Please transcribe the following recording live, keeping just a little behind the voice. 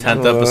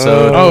10th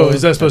episode. Oh,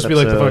 is that supposed to be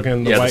like the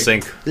fucking the white?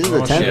 sync? This is the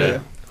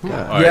 10th.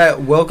 Yeah,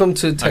 welcome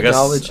to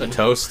technology. I guess a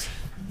toast.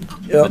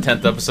 Yep. The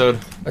 10th episode.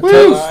 A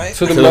toast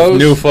to the most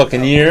new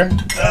fucking year.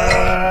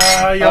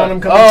 Y'all,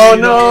 I'm coming. Oh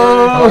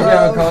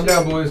no! Calm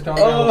down, boys. Calm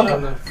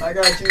down. I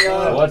got you,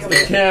 y'all. Watch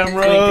the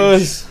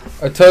cameras.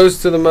 A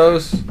toast to the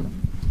most.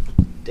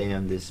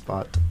 Damn this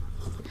spot.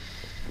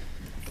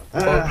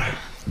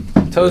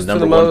 Toast to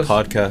the #1 most.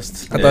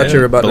 podcast. I thought you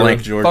were about Blank,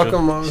 to Georgia. Fuck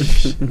 'em all.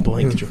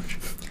 Blank Georgia.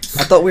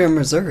 I thought we were in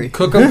Missouri.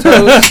 Cook 'em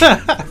toast.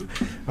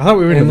 I thought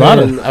we were in And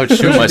Nevada. then I would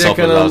shoot myself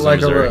if I was in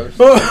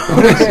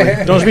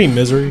Missouri. Don't you mean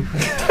misery?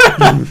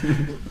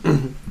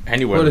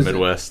 Anywhere What in is the it?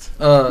 Midwest.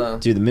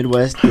 Dude, the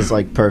Midwest is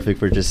like perfect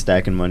for just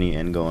stacking money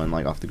and going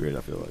like off the grid,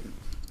 I feel like.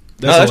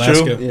 That's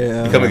Alaska. true.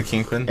 Yeah. Becoming a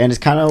kingpin. And it's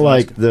kind of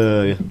like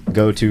the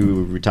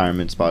go-to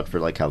retirement spot for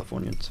like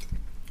Californians.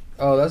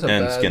 Oh, that's a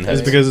And bad skinheads. take. Is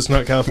it because it's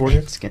not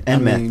California?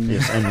 And meth. mean-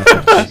 Yes, and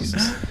meth.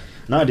 Jesus.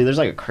 No, dude, there's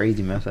like a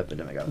crazy meth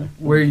epidemic out there.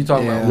 Where are you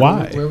talking Yeah. about?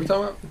 Why? Where are we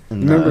talking about?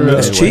 In, Remember,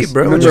 it's Midwest. cheap,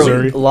 bro. Remember-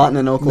 Missouri. Lawton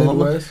in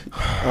Oklahoma. Midwest?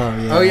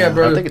 Oh Oh, yeah,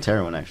 bro. I think it's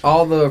heroin actually.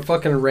 All the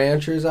fucking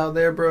ranchers out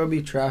there, bro,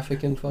 be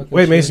trafficking fucking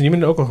Wait, shit. Mason, you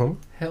been to Oklahoma?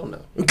 Hell no.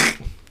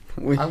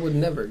 We- I would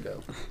never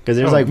go. Because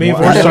there's Oh, like me and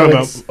one Forrest talking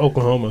highway- about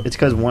Oklahoma. It's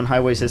because one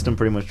highway system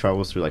pretty much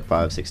travels through like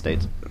 5-6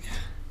 states.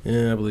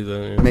 Yeah, I believe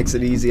that. Yeah. Makes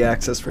it easy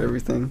access for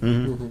everything.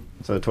 Mm-hmm.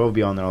 So 12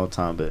 be on there all the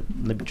time, but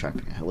they be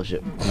trafficking hella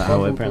shit on the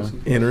highway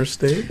apparently.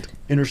 Interstate?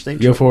 Interstate.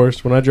 Yo,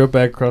 Forrest, when I drove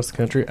back across the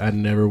country, I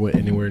never went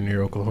anywhere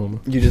near Oklahoma.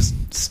 You just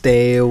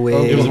stay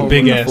away. It was a Oklahoma big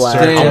from the ass flag.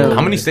 circle. Damn.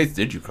 How many states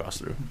did you cross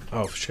through?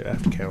 Oh, shit, I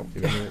have to count.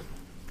 Give me a minute.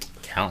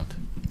 Count.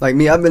 Like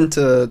me, I've been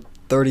to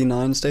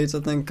 39 states, I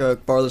think.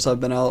 Farthest I've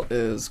been out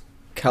is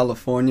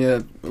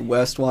California,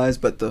 west-wise,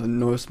 but the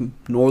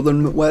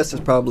northern west is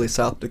probably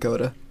South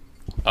Dakota.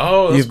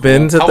 Oh, that's You've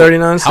been cool. to How-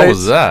 39 How was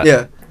states? that?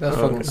 Yeah. That's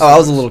Oh, fucking okay. Oh, I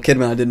was a little kid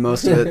when I did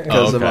most of it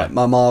because okay.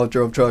 my mom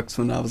drove trucks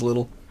when I was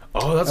little.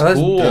 Oh, that's Oh, that's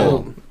cool.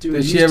 dope. Dude, Did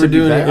it she used ever to be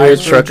do any bad. You're a ice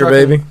road trucker,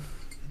 trucking? baby.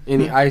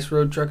 Any ice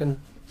road trucking?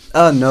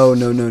 No.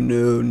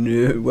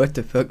 What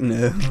the fuck,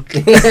 no.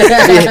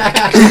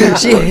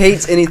 she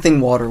hates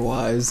anything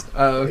water-wise.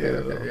 Oh,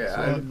 okay.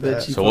 Yeah, I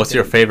bet she So what's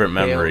your fucking favorite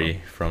failed.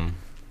 memory from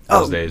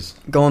those Oh. days?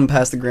 Going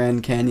past the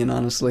Grand Canyon,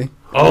 honestly.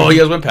 Oh, you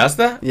guys went past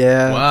that?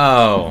 Yeah.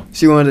 Wow.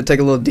 She wanted to take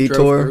a little Drove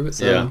detour. through it?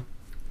 So, Yeah.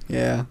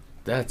 Yeah.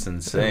 That's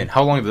insane.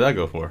 How long did that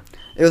go for?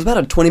 It was about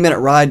a 20-minute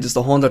ride just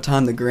the whole entire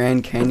time. The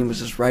Grand Canyon was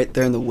just right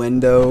there in the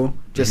window.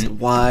 Just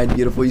wide,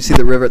 beautiful. You see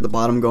the river at the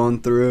bottom going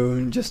through,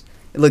 and just,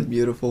 it looked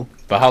beautiful.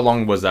 But how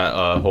long was that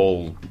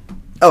whole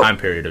Oh. time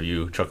period of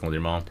you trucking with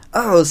your mom?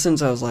 Oh,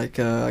 since I was like,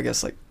 I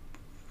guess like,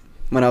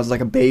 when I was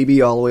like a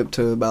baby all the way up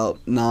to about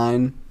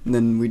 9. And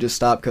then we just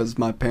stopped because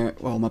my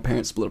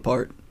parents split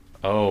apart.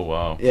 Oh,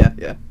 wow.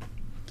 Yeah.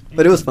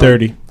 But it was fun.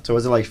 30. So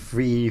was it like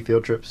free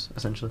field trips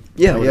essentially?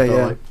 Yeah, Is that what it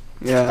felt like?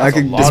 Yeah, That's I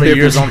could a lot disappear of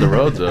years from, on the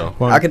road, though.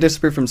 I could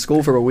disappear from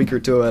school for a week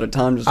or two at a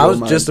time. Just I was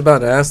roll my- just about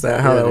to ask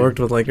that, how Yeah, that dude. worked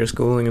with like your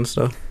schooling and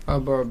stuff.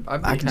 Oh, bro,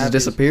 I'd be I could happy just as-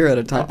 disappear at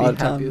a time. I'd be At a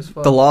happy time. as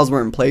fuck. The laws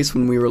weren't in place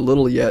when we were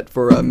little yet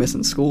for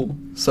missing school.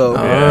 So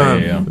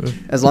Yeah.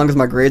 as long as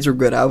my grades were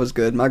good, I was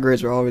good. My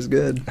grades were always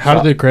good. How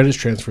did the credits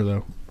transfer,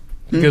 though?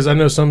 Because I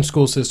know some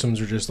school systems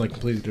are just like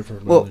completely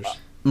different from Well, others.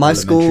 My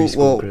Elementary school,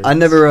 school well, I grades.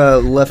 never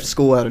left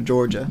school out of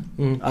Georgia.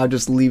 Mm. I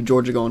just leave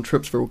Georgia, go on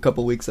trips for a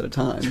couple weeks at a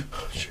time.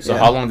 So Yeah.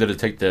 how long did it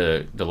take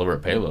to deliver a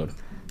payload?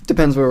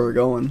 Depends where we're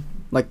going.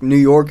 Like New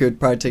York, it would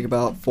probably take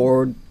about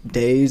 4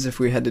 days if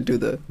we had to do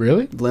the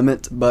Really?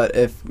 limit. But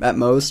if at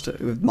most,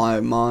 with my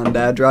mom and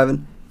dad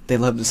driving, they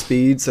love the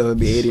speed, so it'd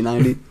be 80,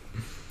 90.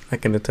 I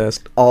can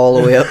attest. All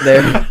the way up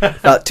there.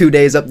 About 2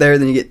 days up there,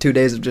 then you get 2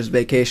 days of just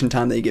vacation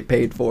time that you get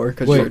paid for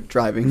because Wait, you're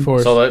driving.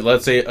 Forrest. So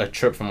let's say a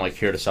trip from like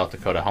here to South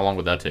Dakota. How long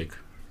would that take?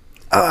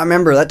 Oh, I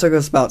remember that took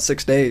us about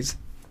 6 days.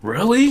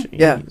 Really?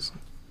 Yeah.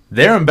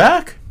 There and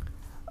back?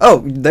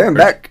 Oh, there and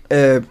back.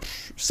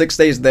 6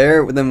 days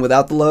there, then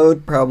without the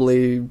load,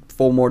 probably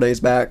 4 more days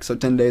back, so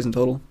 10 days in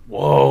total.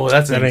 Whoa,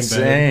 that's That ain't bad.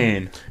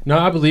 insane. No,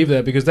 I believe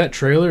that because that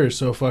trailer is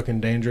so fucking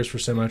dangerous for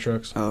semi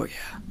trucks. Oh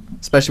yeah,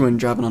 especially when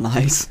driving on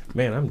ice.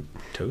 Man, I'm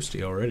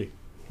toasty already.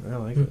 I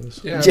like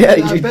this. Yeah, Yeah,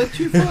 I you- bet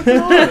you fucking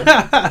are.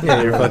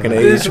 Yeah, your fucking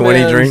This 80-20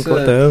 man drink. What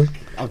said- the hell?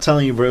 I'm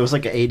telling you, bro, it was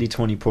like an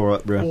 80-20 pour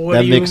up, bro. What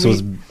that do you mix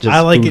was mean? just I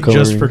like it food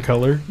just for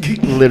coloring.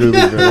 color. Literally,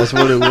 bro. That's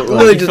what it looked You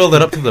like. filled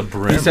it up to the He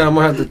brim. said I'm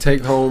gonna have to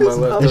take home my That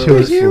leftovers. shit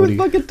was Here with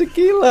fruity. fucking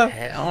tequila.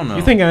 Hell no.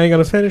 You think I ain't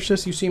gonna finish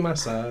this? You see my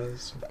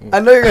size. I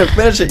know you're gonna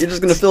finish it. You're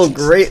just gonna feel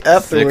great Sick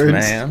afterwards.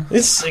 man.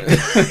 It's sick.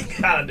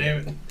 God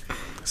damn it.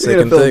 Sick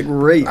You're and gonna feel thick.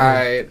 great. All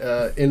right,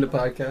 end the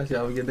podcast.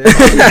 Y'all have a good day.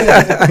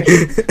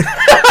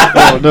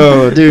 Oh,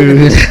 no,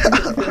 dude.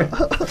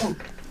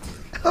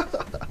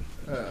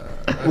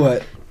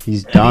 What?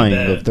 He's dying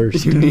that. of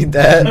thirst. You need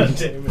that?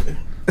 Damn it.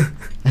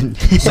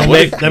 So That what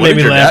made, did- that what made did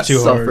me your laugh dad too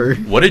Suffer.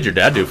 hard. What did your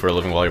dad do for a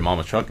living while your mom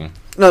was trucking?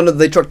 No,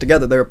 they trucked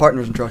together. They were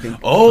partners in trucking.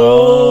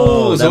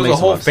 Oh, that so it was makes a a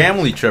whole lot of sense.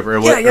 family trip, or, Yeah,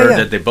 what, yeah, or yeah.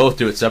 did they both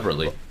do it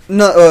separately?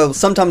 No,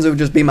 sometimes it would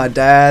just be my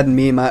dad and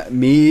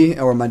me,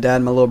 or my dad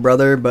and my little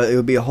brother. But it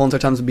would be a whole entire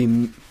times it would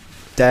be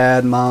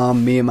dad,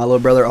 mom, me, and my little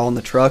brother all in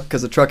the truck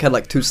because the truck had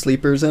like 2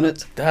 sleepers in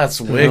it.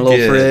 That's And a little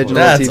wicked. fridge, a little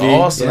That's TV.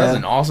 awesome. Yeah. That's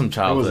an awesome It wasn't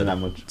childhood. that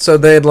much. So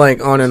they'd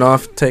like on and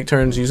off take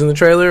turns using the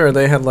trailer, or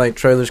they had like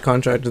trailers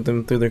contracted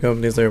them through their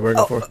companies they were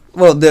working for.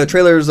 Well, the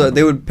trailers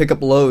they would pick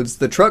up loads.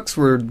 The trucks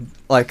were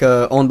like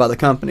owned by the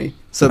company,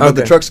 so but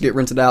the Okay. trucks get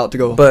rented out to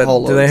go But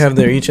haul do they loads. have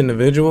their each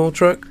individual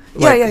truck?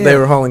 Yeah, Like, yeah. They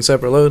were hauling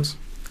separate loads.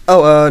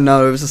 Oh,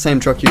 no, it was the same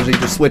truck usually.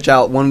 Just switch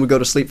out. One would go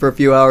to sleep for a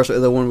few hours, the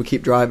other one would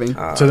keep driving.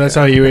 So that's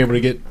how you were able to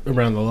get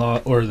around the law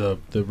or the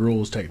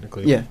rules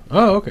technically. Yeah.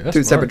 Oh, okay. That's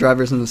 2 separate smart.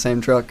 drivers in the same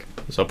truck.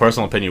 So,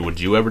 personal opinion, would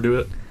you ever do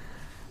it?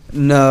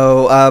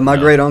 No, my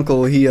No. great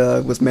uncle, he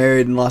was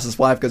married and lost his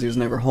wife because he was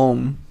never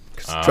home.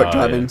 'Cause truck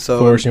driving, yeah. so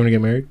Forrest, you want to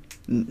get married?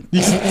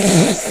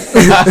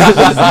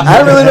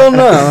 I really don't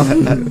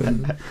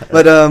know.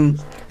 But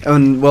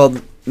well,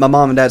 my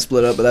mom and dad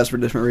split up, but that's for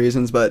different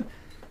reasons. But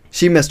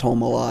she missed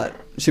home a lot.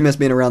 She missed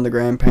being around the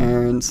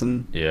grandparents,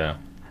 and Yeah.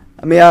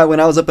 I mean, when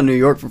I was up in New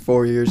York for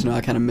 4 years,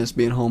 I kind of missed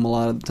being home a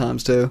lot of the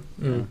times too.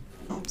 Mm.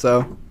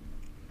 So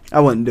I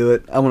wouldn't do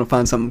it. I want to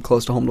find something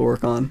close to home to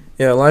work on.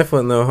 Yeah, life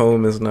with no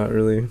home is not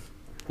really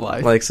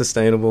Life. like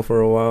sustainable for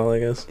a while, I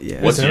guess.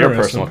 Yeah. What's That's your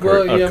interesting. personal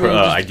Well, yeah, I mean, it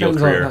just ideal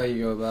depends on how career?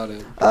 you go about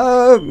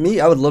it. Me,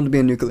 I would love to be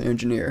a nuclear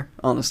engineer.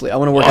 Honestly, I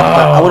want to work.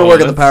 Wow, I want to work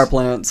at the that's- power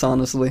plants.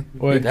 Honestly.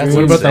 Wait, That's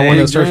what about that one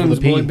insane. that starts with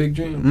a Dreams, boy, P? big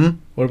dream. Hmm?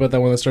 What about that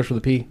one that starts with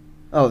a P?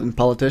 Oh, and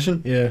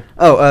politician. Yeah.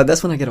 Oh,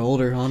 that's when I get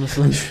older.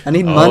 Honestly, I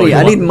need Oh, money. you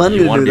I want- need money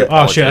you to wanna do be a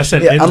that. Oh shit! I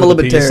said Yeah, ends I'm a with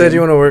little P. bit You said you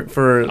want to work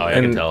for. Oh, yeah, I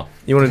and can tell.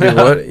 You want to do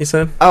what? You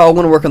said? Oh, I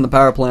want to work on the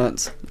power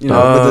plants. With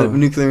Oh. the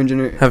nuclear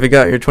engineer. Have you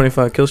got your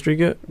 25 kill streak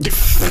yet?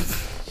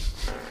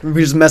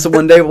 We just mess up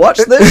one day. Watch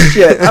this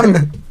shit.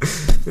 I'm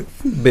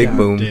Big God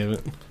boom. Damn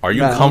it. Are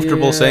you Nah.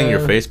 comfortable saying your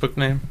Yeah. Facebook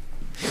name?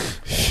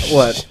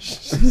 what?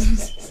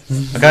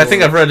 Okay, I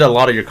think I've read a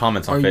lot of your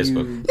comments on Are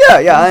Facebook. you-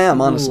 Yeah, I am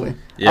honestly.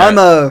 Yeah. I'm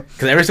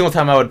Because every single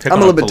time I would pick I'm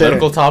on a a little bit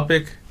political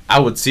topic, I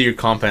would see your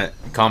comment,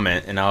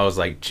 and I was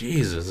like,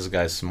 Jesus, this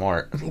guy's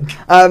smart.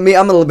 I'm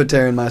a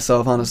libertarian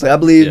myself. Honestly, I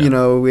believe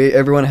Yeah.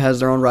 everyone has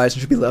their own rights and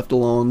should be left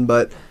alone.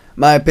 But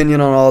my opinion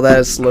on all that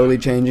is slowly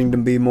changing to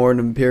be more an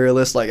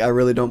imperialist. Like I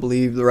really don't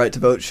believe the right to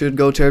vote should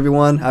go to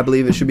everyone. I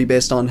believe it should be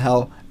based on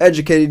how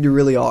educated you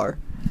really are,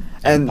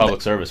 and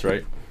Public service,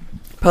 right?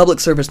 public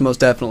service most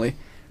definitely.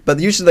 But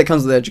usually that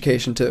comes with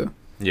education too.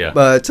 Yeah.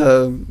 But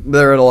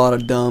there are a lot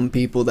of dumb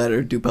people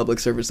that do public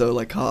service though,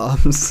 like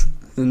cops,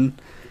 and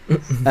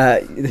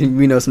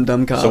we know some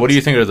dumb cops. So what do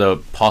you think are the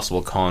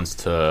possible cons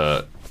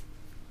to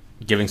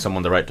giving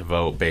someone the right to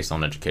vote based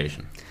on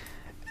education?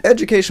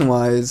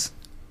 Education-wise,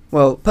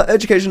 well,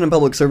 education and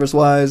public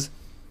service-wise,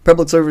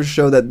 public service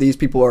show that these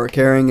people are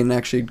caring and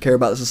actually care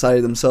about the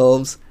society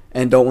themselves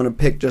and don't want to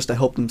pick just to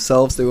help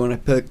themselves. They want to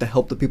pick to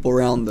help the people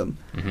around them.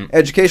 Mm-hmm.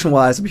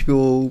 Education-wise,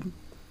 people...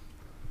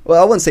 Well,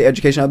 I wouldn't say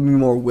education. I'd be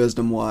more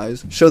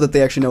wisdom-wise. Show that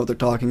they actually know what they're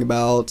talking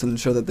about and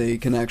show that they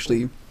can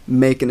actually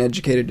make an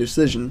educated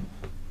decision.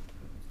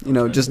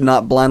 Just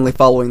not blindly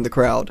following the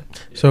crowd.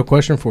 So, a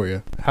question for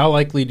you: how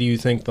likely do you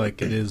think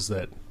it is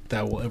that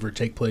will ever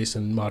take place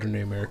in modern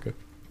day America?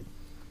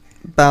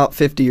 About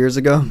 50 years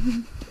ago.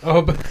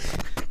 Oh, but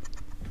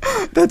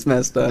That's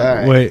messed up. All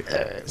right. wait,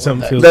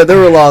 something feels. There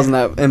were laws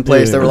in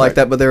place Yeah. that were like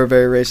that, but they were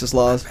very racist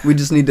laws. We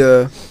just need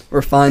to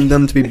refine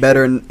them to be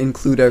better and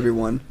include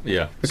everyone.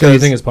 Yeah. So you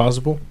think it's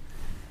possible?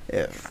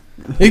 Yeah,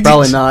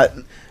 probably not.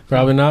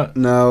 Probably not.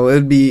 No,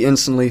 it'd be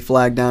instantly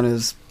flagged down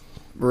as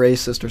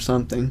racist or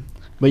something.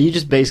 But you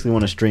just basically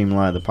want to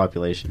streamline the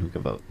population who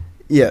can vote.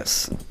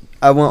 Yes.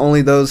 I want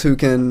only those who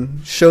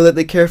can show that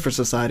they care for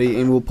society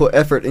and will put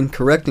effort in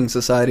correcting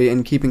society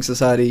and keeping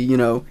society,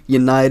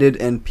 united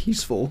and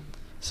peaceful.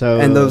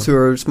 So And those who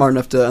are smart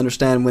enough to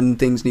understand when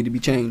things need to be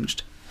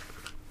changed.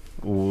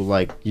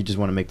 you just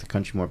want to make the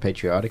country more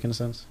patriotic in a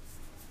sense,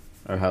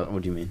 or how?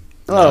 What do you mean?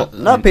 Oh, I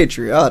not mean-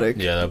 patriotic.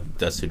 Yeah,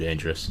 that's too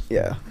dangerous.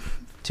 Yeah.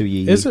 To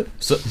ye. Is it?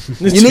 So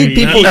You need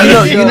people.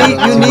 You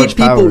need Much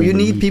power people. in You the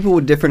need ye. people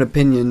with different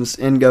opinions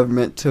in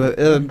government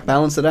to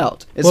balance it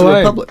out. It's Well, a I-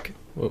 republic.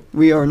 well-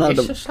 We are not.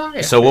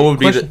 So what would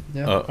be Question?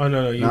 Yeah. Oh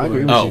no, you. No, I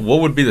agree go. with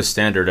what would be the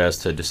standard as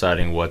to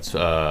deciding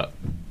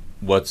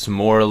what's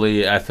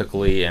morally,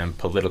 ethically, and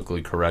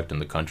politically correct in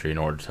the country in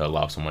order to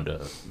allow someone to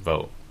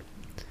vote?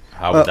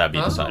 How would that be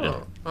decided?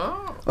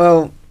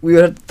 Well, we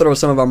would have to throw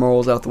some of our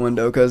morals out the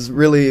window because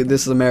really,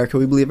 this is America.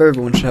 We believe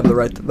everyone should have the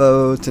right to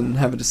vote and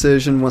have a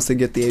decision once they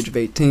get the age of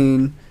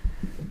 18.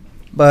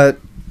 But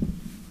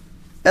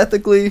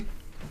ethically,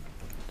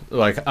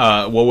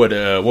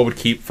 What would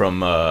keep from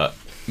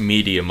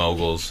media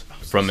moguls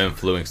from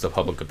influencing the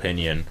public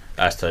opinion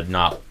as to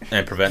not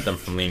and prevent them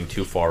from leaning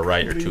too far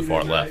right or too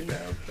far left?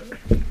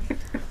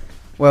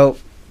 well,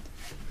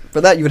 for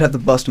that you would have to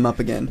bust them up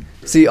again.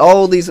 See,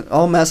 all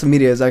massive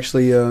media is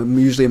actually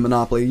usually a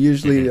monopoly.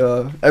 Usually,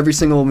 every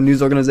single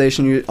news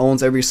organization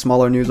owns every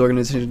smaller news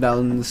organization down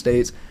in the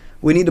States.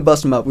 We need to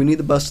bust them up. We need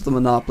to bust the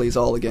monopolies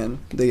all again.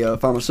 The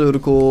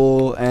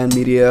pharmaceutical and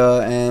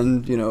media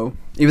and,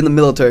 even the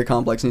military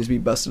complex needs to be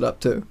busted up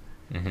too.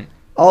 Mm-hmm.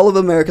 All of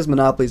America's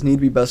monopolies need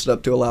to be busted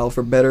up to allow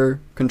for better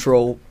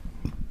control.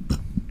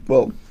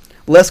 Well,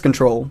 less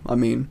control,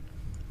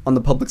 on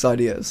the public's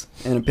ideas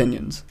and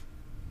opinions.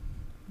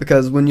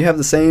 Because when you have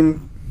the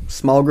same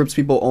small groups of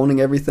people owning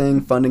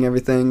everything, funding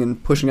everything,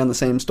 and pushing on the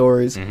same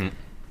stories,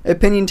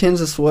 opinion tends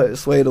to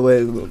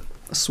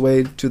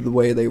sway to the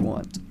way they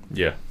want.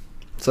 Yeah.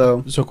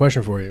 So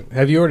question for you.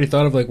 Have you already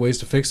thought of, like, ways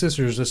to fix this,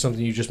 or is this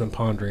something you've just been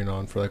pondering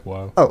on for, like, a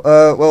while?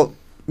 well,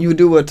 you would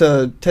do what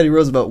Teddy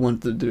Roosevelt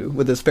wanted to do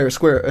with his fair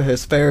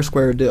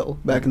square deal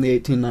back in the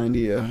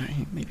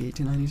 1890, maybe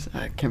 1890s.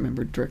 I can't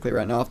remember directly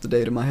right now off the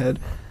date of my head.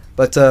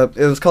 But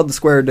it was called the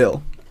Square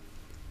Deal.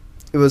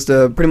 It was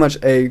pretty much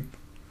a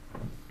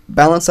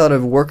balance out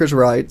of workers'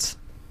 rights,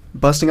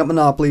 busting up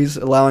monopolies,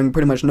 allowing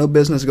pretty much no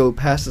business to go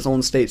past its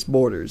own state's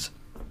borders.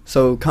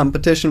 So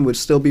competition would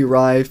still be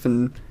rife,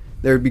 and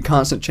there would be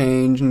constant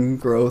change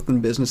and growth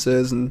in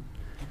businesses, and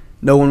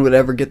no one would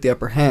ever get the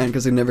upper hand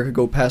because they never could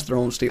go past their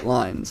own state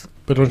lines.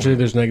 But don't you think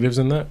there's negatives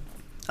in that?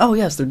 Oh,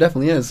 yes, there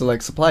definitely is. So,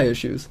 like, supply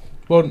issues.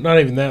 Well, not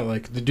even that.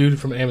 Like, the dude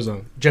from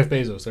Amazon, Jeff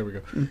Bezos, there we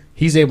go.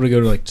 He's able to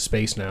go to, like,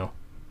 space now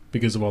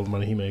because of all the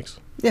money he makes.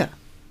 Yeah.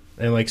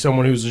 And, like,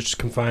 someone who's just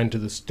confined to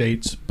the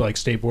states, like,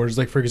 state borders.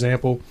 Like, for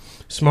example,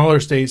 smaller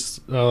states,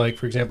 like,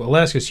 for example,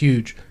 Alaska's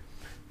huge.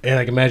 And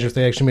I can imagine if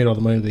they actually made all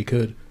the money they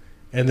could.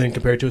 And then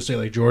compared to a state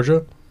like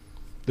Georgia,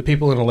 the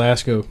people in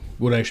Alaska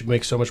would actually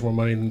make so much more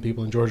money than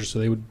people in Georgia, so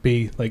they would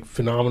be, like,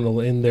 phenomenal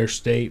in their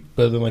state.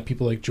 But then, like,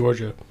 people like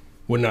Georgia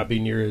would not be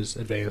near as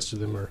advanced to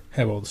them or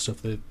have all the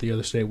stuff that the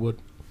other state would,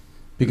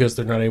 because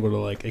they're not able to,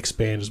 like,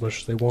 expand as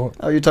much as they want.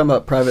 Oh, you're talking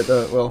about private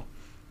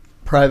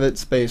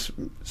space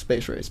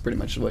race, pretty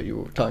much is what you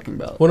were talking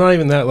about. Well, not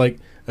even that. Like,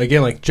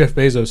 again, like Jeff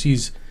Bezos,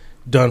 he's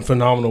done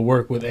phenomenal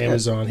work with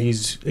Amazon. Yeah.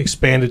 He's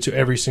expanded to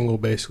every single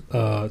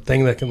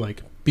thing that can,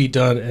 like, be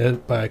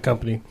done by a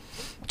company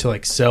to,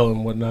 like, sell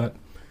and whatnot.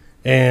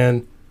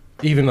 And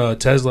even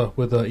Tesla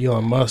with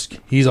Elon Musk,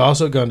 he's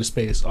also gone to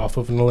space off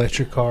of an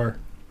electric car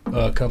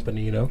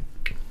company, you know?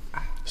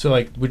 So,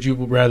 like, would you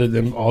rather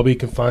them all be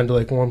confined to,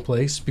 like, one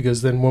place?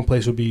 Because then one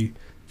place would be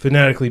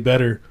phonetically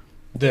better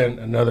than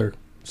another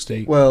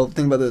state. Well,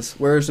 think about this.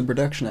 Where is the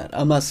production at?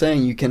 I'm not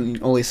saying you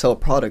can only sell a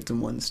product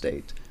in one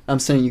state. I'm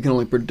saying you can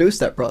only produce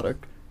that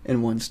product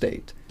in one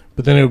state.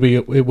 But then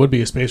it would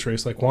be a space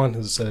race, like Juan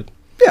has said.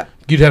 Yeah.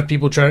 You'd have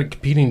people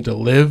competing to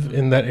live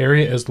in that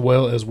area as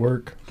well as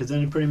work. Because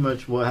then pretty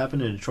much what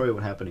happened in Detroit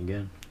would happen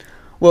again.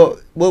 Well,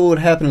 what would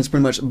happen is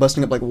pretty much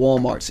busting up like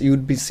Walmart. So you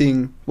would be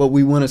seeing, what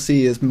we want to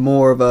see is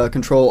more of a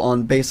control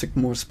on basic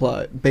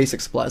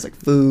supplies like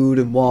food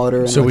and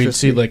water. And so we'd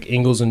see like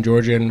Ingalls in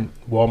Georgia and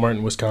Walmart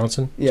in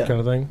Wisconsin, kind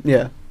of thing?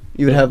 Yeah.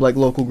 You would have like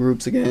local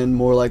groups again,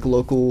 more like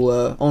local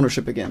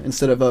ownership again,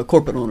 instead of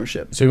corporate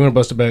ownership. So you want to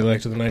bust it back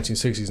like to the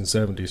 1960s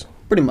and 70s?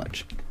 Pretty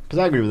much. Because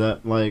I agree with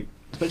that. Like,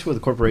 especially with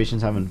the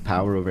corporations having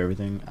power over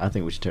everything, I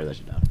think we should tear that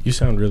shit down. You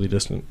sound really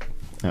distant.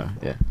 Oh,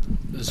 yeah.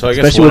 So I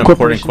guess one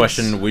important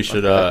question we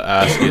should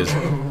ask is,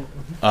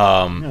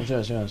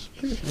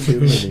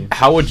 yes.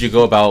 how would you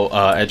go about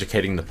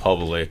educating the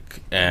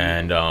public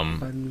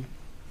and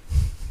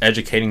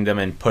educating them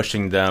and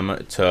pushing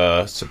them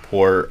to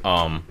support,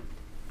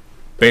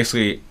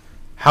 basically,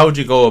 how would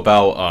you go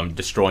about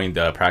destroying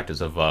the practice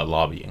of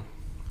lobbying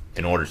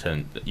in order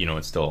to,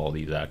 instill all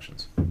these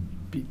actions?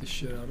 Beat the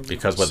shit out of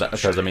them.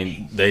 Because I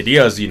mean, the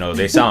ideas,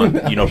 they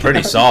sound,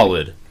 pretty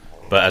solid.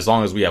 But as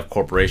long as we have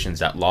corporations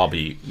that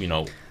lobby,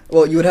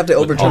 Well, you would have to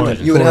overturn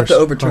it. You would have to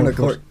overturn the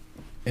court.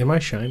 Am I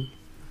shiny?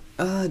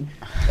 Yeah,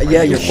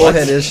 your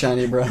forehead is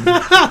shiny, bro.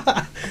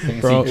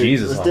 Bro,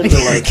 Jesus.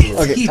 Okay,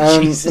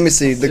 let me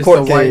see. The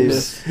court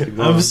case.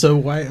 I'm so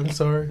white. I'm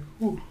sorry.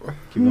 Keep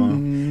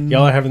going.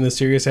 Y'all are having this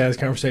serious ass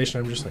conversation.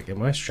 I'm just like,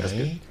 am I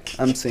shiny?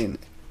 I'm seeing it.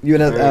 You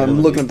would have.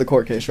 I'm looking at the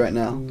court case right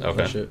now.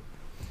 Okay. Oh, shit.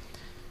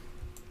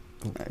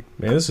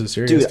 Man, this is a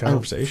serious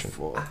conversation.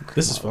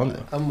 This is fun,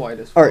 though. I'm white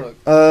as All fuck. right,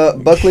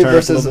 Buckley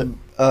versus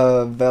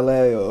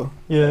Valeo.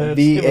 Yeah,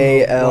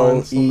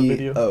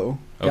 Valeo.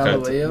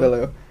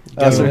 Galileo.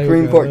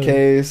 Supreme Court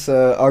case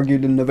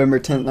argued in November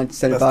 10th,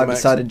 1975,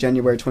 decided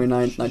January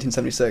 29th,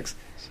 1976.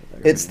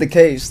 It's the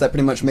case that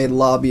pretty much made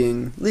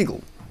lobbying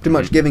legal. Pretty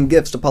much giving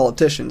gifts to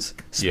politicians.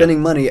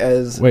 Spending money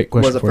as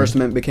was the First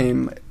Amendment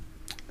became...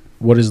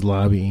 What does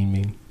lobbying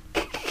mean?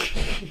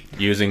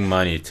 Using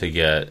money to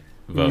get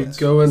votes.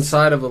 You go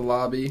inside of a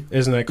lobby.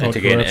 Isn't that called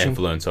to corruption? gain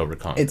influence over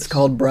Congress. It's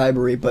called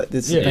bribery, but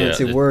it's a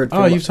fancy word.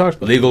 Oh, you've talked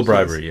about legal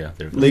bribery, yeah.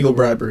 Legal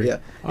bribery, yeah.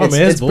 Oh,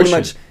 man, it's pretty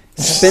much...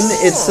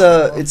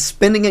 It's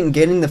spending it and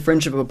gaining the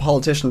friendship of a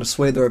politician to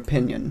sway their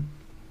opinion.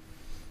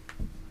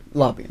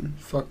 Lobbying.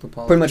 Fuck the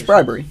politician. Pretty much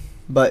bribery,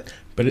 but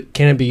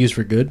can it be used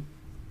for good?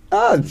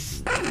 No.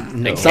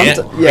 It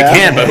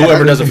can, but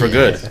whoever does it for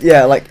good.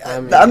 Yeah, like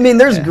I mean,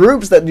 there's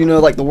groups that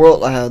like the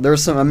world.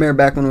 There's some. I remember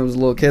back when I was a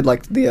little kid,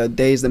 like the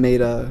days that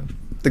made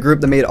the group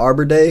that made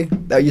Arbor Day.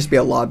 That used to be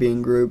a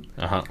lobbying group.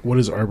 What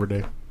is Arbor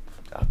Day?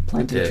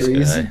 Planting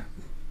trees.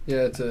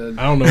 Yeah, it's a...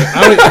 I don't know.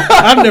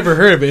 I've never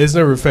heard of it. It's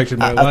never affected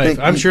my life.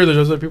 I'm sure there's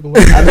other people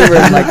like that. I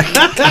remember,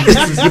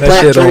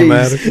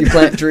 like, you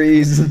plant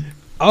trees.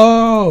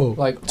 Oh.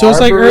 Like so it's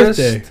like Earth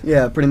Day.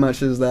 Yeah, pretty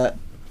much is that.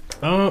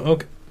 Oh,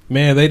 okay.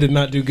 Man, they did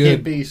not do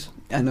good. Hippies.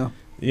 I know.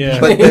 Yeah.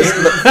 But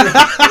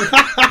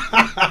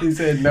He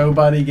said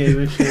nobody gave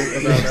a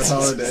shit about that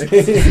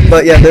holiday.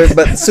 but yeah,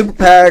 but super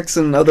PACs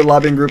and other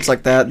lobbying groups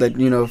like that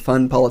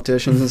fund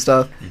politicians and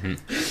stuff.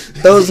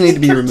 Those need to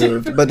be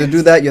removed. But to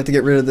do that, you have to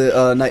get rid of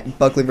the Knight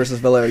Buckley versus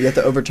Valera. You have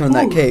to overturn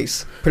that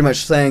case, pretty much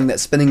saying that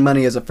spending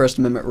money is a First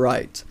Amendment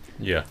right.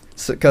 Yeah.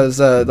 Because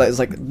it's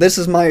like, this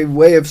is my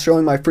way of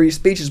showing my free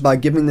speech is by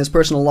giving this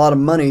person a lot of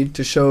money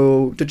to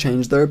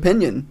change their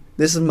opinion.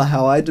 This is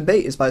how I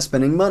debate, is by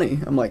spending money.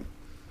 I'm like,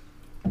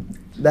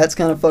 that's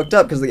kind of fucked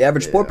up, because the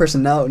average poor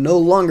person now no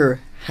longer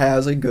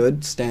has a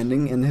good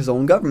standing in his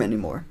own government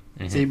anymore.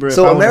 See, bro,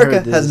 So if I would've America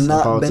heard this has in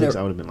not politics, been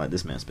I would have been like,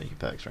 this man's making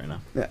PACs right now.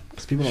 Yeah.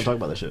 Because people don't talk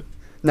about that shit.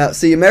 Now,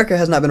 see, America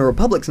has not been a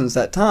republic since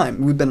that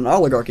time. We've been an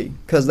oligarchy,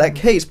 because that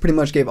case pretty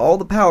much gave all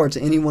the power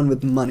to anyone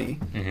with money.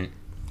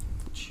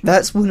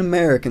 That's when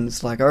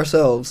Americans, like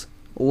ourselves,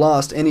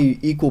 lost any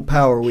equal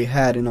power we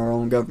had in our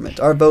own government.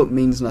 Our vote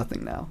means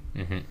nothing now.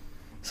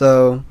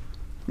 So,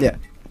 yeah.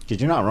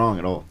 Because you're not wrong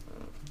at all.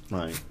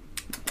 Like,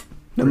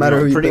 No matter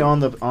who you pretty pick. on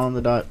the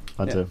dot.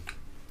 Yeah.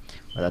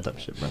 That type of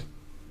shit, bro.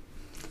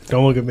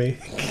 Don't look at me.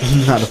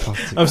 Not a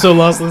politics. I'm so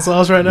lost in the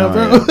sauce right now,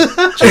 bro.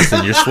 Yeah.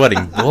 Jason, you're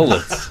sweating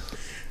bullets.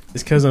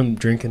 It's because I'm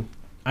drinking.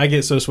 I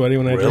get so sweaty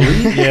when I Really?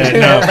 drink. Yeah,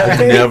 no. I've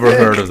never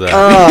heard of that.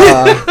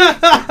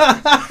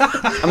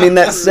 I mean,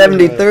 that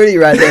 70-30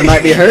 right there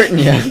might be hurting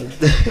you.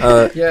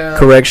 Yeah.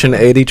 Correction,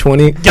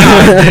 80-20.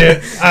 God,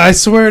 dude, I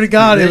swear to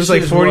God, it This was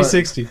like is what?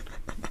 40-60.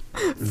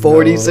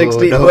 40,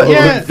 60. no, what?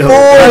 Yeah, 40.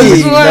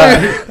 I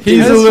swear.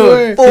 He's I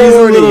a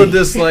swear. little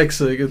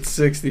dyslexic. It's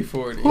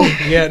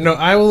 60-40. Yeah, no,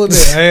 I will admit,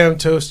 I am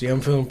toasty.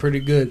 I'm feeling pretty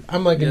good.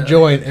 I'm like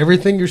enjoying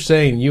everything you're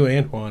saying, you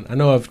and Juan. I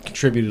know I've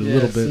contributed a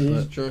little bit, He's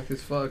but drunk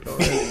as fuck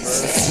already, bro.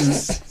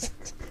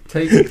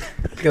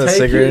 Got a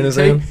cigarette in his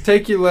hand.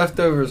 Take your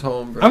leftovers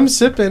home, bro. I'm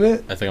sipping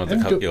it. I think I'm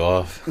going to cut you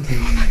off.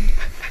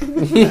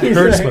 It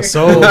hurts my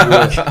soul.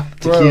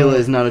 Tequila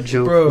is not a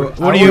joke. Bro,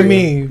 What do you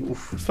mean?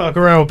 Fuck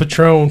around with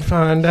Patron,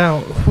 find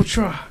out. We'll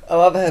try.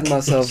 Oh, I've had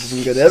myself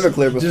some good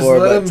Everclear Just before,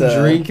 let but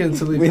him drink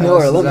until he we know our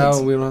passes limits. out.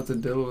 And we don't have to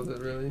deal with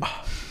it, really.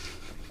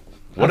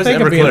 What does I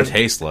think I'm Everclear being-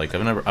 taste like?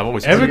 I've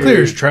always heard Everclear it.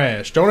 is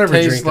trash. Don't ever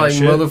Tastes drink like that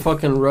shit.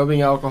 motherfucking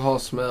rubbing alcohol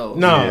smells.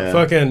 No, Yeah.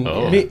 fucking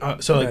Oh. me.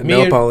 So like Yeah, me,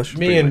 nail and, polish.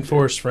 me and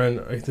Forrest's friend,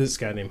 like, this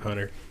guy named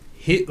Hunter.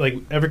 He like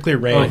Everclear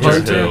ran. Oh, his-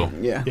 Hunter Hunter?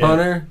 who? yeah. Yeah.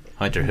 Hunter,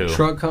 Hunter who?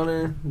 truck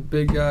hunter,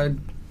 big guy.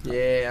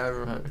 Yeah, I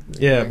remember Hunter.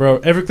 Yeah, bro.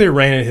 Everclear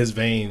ran in his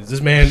veins.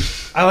 This man,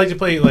 I like to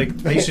play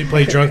I used to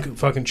play drunk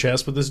fucking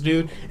chess with this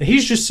dude, and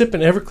he's just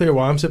sipping Everclear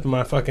while I'm sipping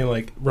my fucking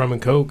like rum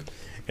and coke,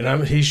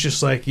 and he's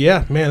just like,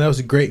 yeah, man, that was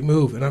a great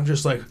move, and I'm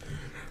just like,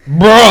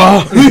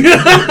 bruh.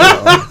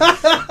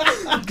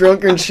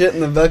 Drunk and shit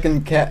in the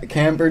fucking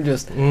camper,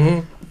 just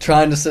Mm-hmm.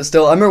 trying to sit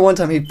still. I remember one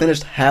time he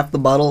finished half the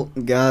bottle,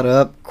 got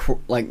up,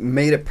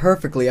 made it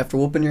perfectly after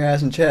whooping your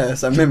ass in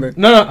chess. I remember.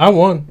 No, I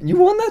won. You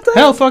won that time?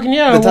 Hell, fucking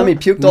yeah. I The time he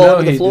won. puked all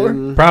over the floor?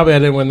 didn't. Probably I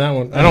didn't win that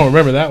one. I don't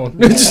remember that one.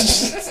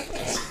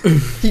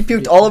 He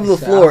puked all over the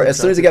floor. As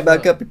soon as he got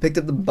back up, he picked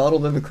up the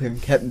bottle of Everclear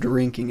and kept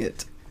drinking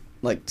it.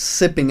 Like,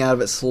 sipping out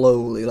of it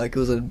slowly, like it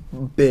was a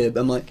bib.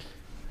 I'm like,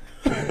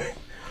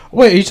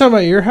 Wait, are you talking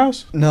about your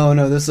house? no,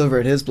 this is over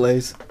at his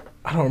place.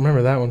 I don't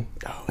remember that one.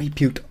 Oh, he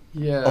puked.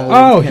 Yeah.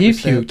 Oh, he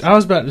 100%. puked. I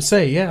was about to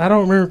say, yeah, I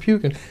don't remember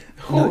puking.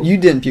 No, you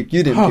didn't puke.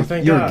 You didn't Oh, puke.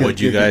 thank You were God. good. Would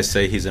you You're guys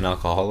say he's an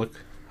alcoholic?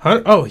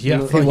 Huh? Oh,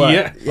 yeah. He Fuck was.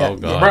 yeah. Yeah. Oh,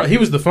 God. Bro, he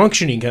was the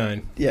functioning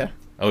kind. good. Yeah.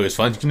 Oh, he was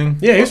functioning?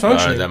 Yeah, he was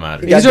functioning. That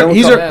matters. Yeah, He's don't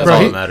he's call that- That's bro, all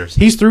he- that matters.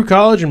 he's through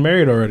college and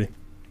married already.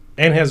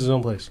 And has his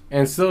own place.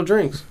 And still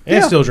drinks. And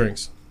Yeah. still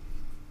drinks.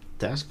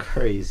 That's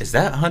crazy. Is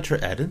that Hunter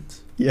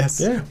Edens? Yes.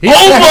 Yeah.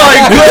 Oh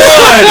my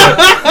god!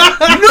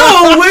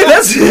 No way,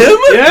 that's him?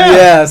 Yeah.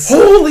 Yes.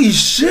 Holy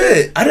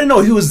shit! I didn't know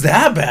he was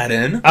that bad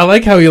in. I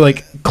like how he,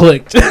 like,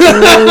 clicked. Oh,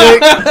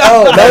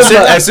 that As was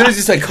soon, my, as soon as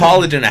you said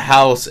college and a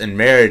house and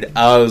married,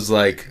 I was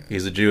like,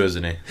 he's a Jew,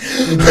 isn't he? oh,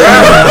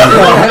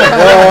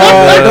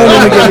 don't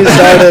even get me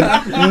started.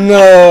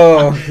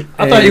 No.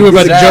 I thought you were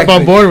about to jump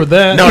on board with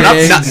that. No, not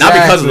because of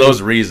Exactly.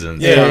 those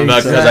reasons. Yeah,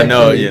 But because I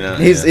know, you know.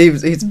 He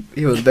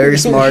was very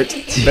smart,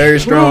 very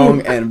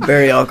strong, and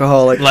very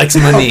alcoholic. likes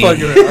money.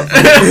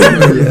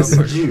 Yes.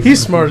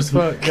 He's smart as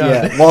fuck. God.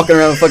 Yeah, walking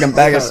around with a fucking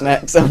bag of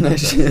snacks on that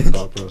shit.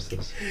 Thought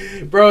process.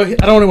 Bro, I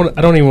don't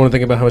even want to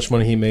think about how much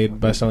money he made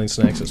by selling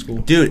snacks at school.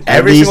 Dude, At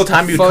every least single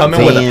time you'd come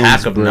in with a bands,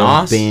 pack of bro,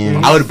 Nos,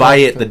 bands. I would buy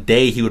it the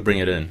day he would bring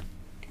it in.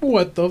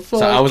 What the fuck?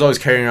 So I was always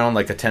carrying around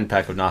like a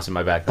 10-pack of Nos in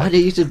my Why backpack.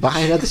 did you just buy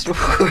it at the store?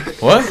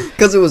 What?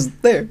 Because it was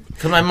there.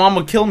 Because my mom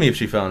would kill me if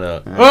she found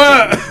out.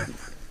 Ah!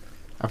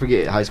 I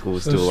forget high school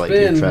was So still like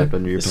you're spend trapped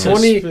under your pants.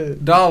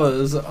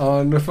 $20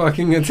 on the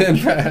fucking a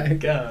 10-pack.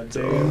 God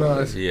Dude, damn.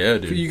 nice. Yeah,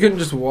 dude. You couldn't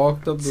just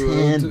walk up the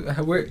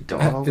road. Where,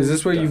 $10 is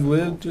this where you've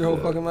lived your whole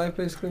fucking life,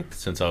 basically?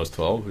 Since I was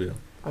 12, yeah.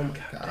 Oh my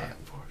god,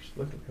 Forrest,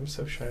 look at him,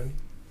 so shiny.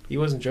 He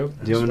wasn't joking.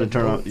 Do you want me to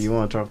turn off? You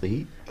want to turn off the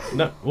heat?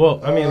 No,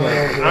 well, I mean,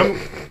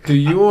 like, Do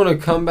you want to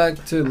come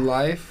back to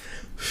life?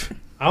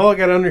 all I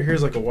got under here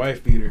is like a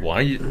wife beater. Why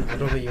are you... I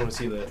don't think you want to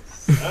see that.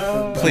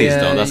 Please Yeah,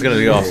 don't. That's going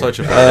to be off such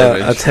a A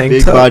bad image. tank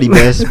Big top. body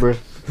mess, bro.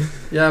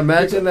 Yeah,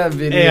 imagine that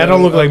video. Hey, I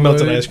don't look like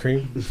melted uploaded. ice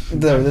cream.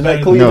 Did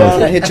I cool you No.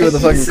 down? I hit you with a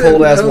fucking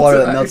cold ass water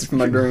that melted from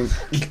my drink.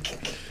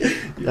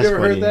 You ever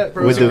heard that,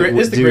 bro? With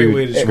It's the great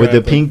way to describe with the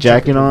it. pink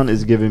jacket on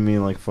is giving me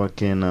like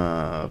fucking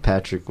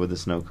Patrick with a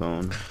snow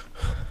cone.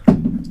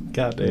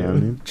 God You know what I damn.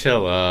 mean?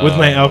 Chill out. With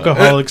my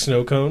alcoholic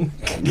snow cone.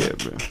 Yeah,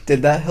 bro.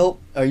 Did that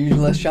help? Are you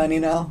less shiny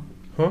now?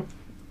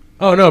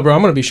 Oh no, bro! I'm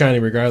gonna be shiny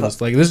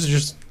regardless. Like this is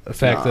just a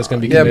fact that's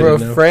gonna be Yeah, bro.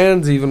 committed now.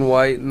 Fran's even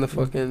white in the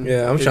fucking.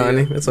 Yeah, I'm video.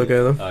 shiny. It's okay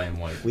though. I am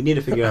white. We need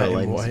to figure out a I am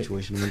lighting white.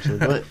 situation eventually,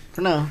 but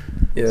for now,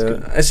 Yeah,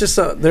 it's just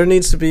there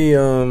needs to be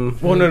Well,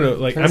 no.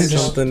 Like I'm just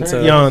something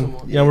to.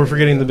 Jan. We're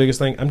forgetting the biggest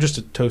thing. I'm just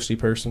a toasty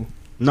person.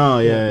 no,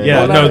 yeah. Yeah,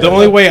 Well, no. no, The no.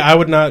 only way I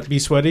would not be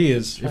sweaty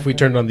is if we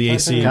turned on the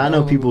AC. I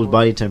know people's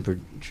body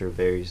temperature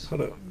varies.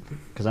 Hold up.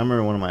 Because I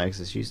remember one of my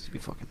exes, she used to be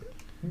fucking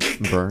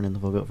burning the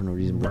fuck up for no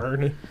reason.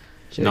 Burn.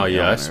 She No, had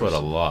yeah, I nerves. sweat a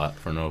lot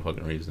for no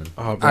fucking reason.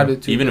 Oh, bro. I do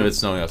too. Even if bro. it's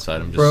snowing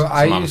outside, I'm just Bro,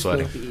 I'm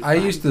sweating. I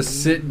used to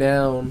sit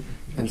down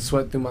and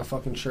sweat through my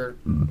fucking shirt.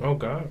 Oh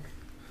god.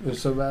 It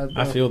was so bad.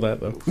 Bro. I feel that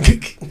though.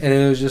 And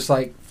it was just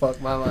like,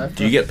 fuck my life.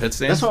 Do you get pit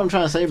stains? That's what I'm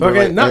trying to say, bro.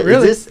 Okay, Like, not is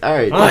really. This, all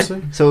right.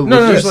 Honestly. So No, would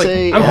no, you it's like,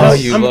 say? I'm- Oh,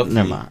 you I'm- love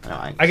Never me. mind.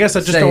 No, I guess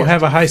I just Say don't it.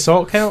 have a high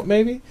salt count,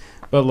 maybe.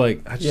 But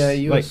like, I just, Yeah,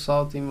 you a like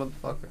salty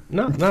motherfucker.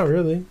 not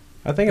really.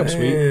 I think I'm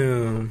sweet.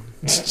 Damn. I'm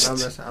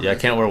messing- I'm Yeah, I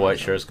can't wear white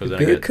shirts because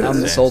then I Good get pit I'm the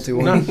stains. salty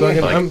one. Not fucking,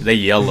 Like, I'm, they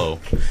yellow.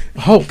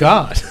 oh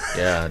god.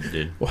 Yeah,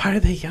 dude. Why are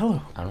they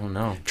yellow? I don't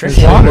know. Drink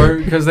Because water.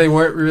 Because they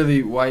weren't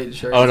really white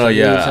shirts. Oh, no, It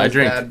yeah, just I has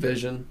drink- bad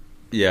vision.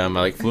 Yeah, my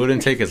like fluid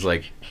intake is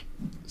like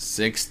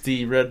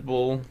 60 Red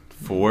Bull,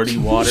 40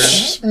 water.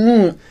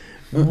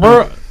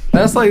 Bro,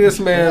 That's like this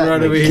man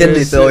right over here.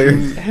 Kidney failure.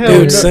 sitting- hell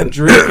Dude, no. sent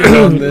drinking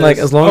on this. like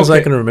as long as I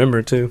Okay. can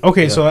remember too.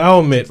 Okay, so I'll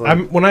admit, It's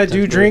like when I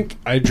do 10th drink,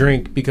 I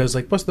drink because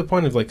like, what's the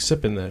point of like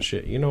sipping that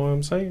shit? You know what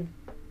I'm saying?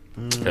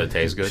 Does it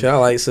taste good? Shit, I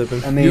like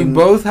sipping I You mean,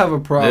 both have a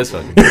problem. This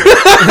fucking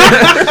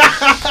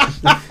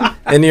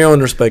in your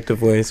own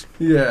respective ways.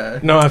 Yeah.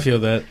 No, I feel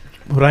that,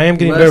 but I am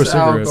getting better with Less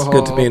cigarettes.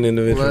 alcohol, Good to be an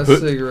individual. Less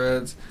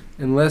cigarettes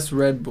and less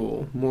Red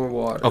Bull, more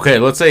water. Okay,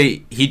 let's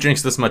say he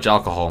drinks this much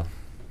alcohol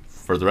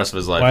for the rest of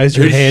his life. Why is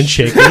your hand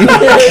shaking?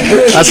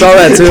 I saw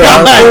that too.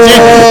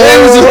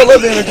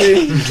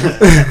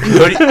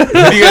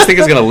 Who do you guys think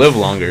is gonna live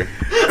longer?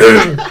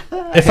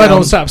 If I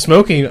don't stop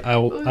smoking,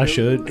 I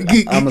should.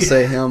 I'm gonna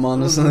say him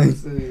honestly,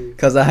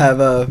 because I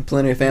have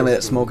plenty of family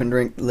that smoke and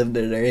drink, lived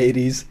in their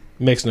 80s.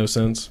 Makes no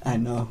sense. I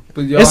know.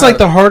 But y'all It's like have-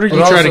 the harder you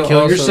but try to also- kill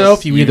also-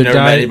 yourself, you You've either never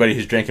met die. anybody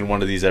who's drinking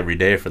one of these every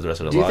day for the rest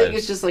of their Do you lives. think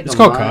it's just like It's a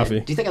called mind- coffee.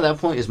 Do you think at that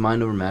point is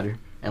mind over matter?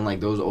 And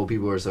like those old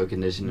people are so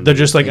conditioned. They're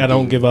just like, I don't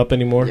thinking- give up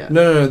anymore. Yeah.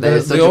 No, That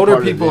it's the such a older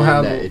part of people them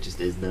have. that it just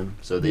is them,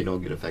 so they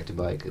don't get affected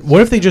by it. 'cause- What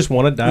if they just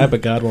want to die,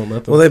 but God won't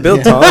let them? Well, they build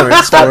Yeah. tolerance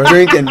for Stop it.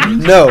 drinking.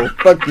 No,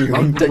 fuck you.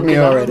 I'm Take looking me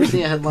at- I'm already.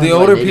 seeing headlines The like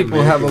older Native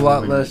people have a American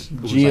lot women less who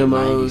was, like, GMOs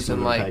 90 and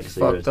smoking a like pack of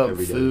cigarettes fucked up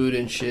every day. food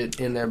and shit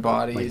in their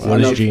bodies. Like, What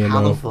is how the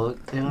GMO? fuck? You know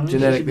what I mean? Should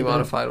Genetically be done.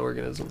 modified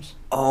organisms.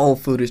 All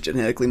food is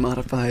genetically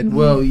modified.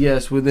 Well,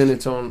 yes, within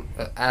its own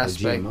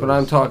aspect, but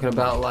I'm GMOs. talking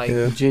about like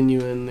Yeah.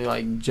 genuine,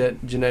 like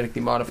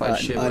genetically modified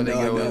shit I where they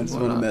know, go I in. just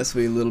want to mess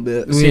with you a little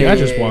bit. See, Yeah, I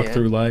just yeah, walk yeah.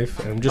 through life,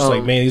 and I'm just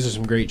like, Um, man, these are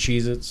some great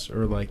Cheez-Its,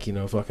 or like, you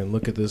know, fucking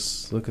look at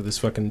this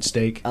fucking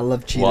steak. I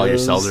love Cheetos. While your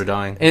cells are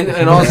dying.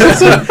 And also,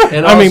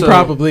 and I mean, also-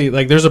 probably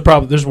like there's a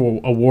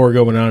a war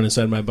going on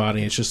inside my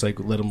body. It's just like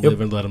let them live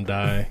and let them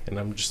die, and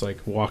I'm just like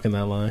walking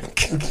that line.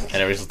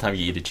 And every single time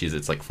you eat a cheese,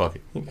 it's like, fuck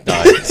it.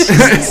 Die.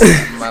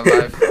 my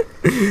life.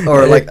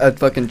 Or like a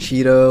fucking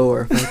Cheeto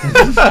or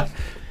fucking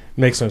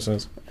Makes no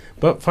sense.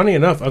 But funny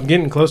enough, I'm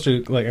getting close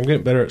to like I'm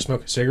getting better at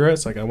smoking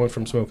cigarettes. Like I went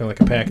from smoking like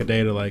a pack a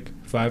day to like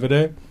 5 a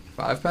day.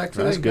 5 packs.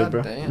 That's a day? good, God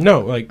bro. damn.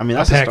 No, like I mean, a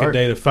that's a pack a start.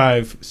 day to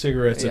 5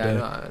 cigarettes Yeah, a day.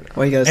 no, I know.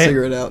 why you got a And-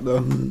 cigarette out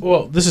though?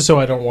 Well, this is so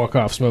I don't walk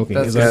off smoking.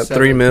 That's 'cause Got I- Seven.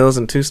 3 meals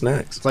and 2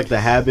 snacks. It's like the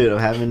habit of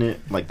having it,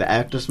 like the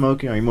act of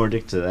smoking. Are you more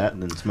addicted to that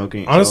than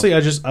smoking? itself? honestly,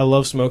 I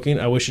love smoking.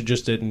 I wish it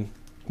just didn't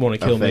want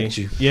to kill me. Affect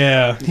you.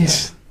 Yeah.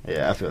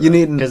 yeah, I feel You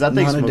that. need 'Cause I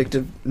think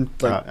non-addictive.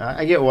 Like,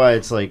 I get why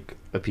it's like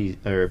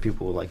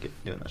people like it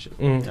doing that shit.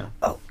 Mm.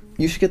 Yeah.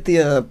 you should get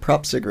the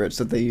prop cigarettes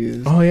that they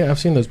use. Oh yeah, I've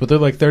seen those, but they're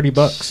like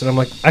 $30, and I'm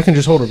like, I can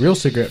just hold a real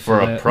cigarette For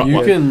for a that. pro- You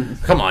what? can.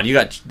 Come on, you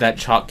got that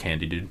chalk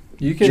candy, dude.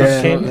 You can.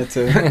 Yeah, candy? that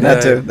too.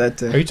 That too.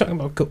 That Are too. you talking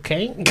about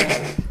cocaine?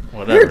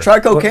 Whatever. Here, try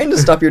cocaine to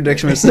stop your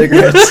addiction with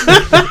cigarettes.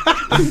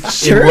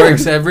 It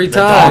works every The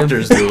time.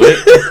 doctors do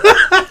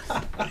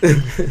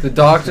it. The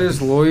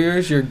doctors,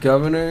 lawyers, your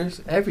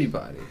governors,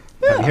 everybody.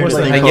 Have you heard What's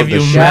of that? something They called give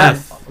the you shot?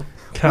 meth.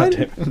 God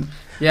damn.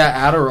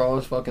 Yeah, Adderall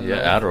is fucking.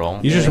 Yeah,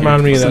 Adderall. You just Yeah,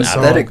 reminded me of that listen,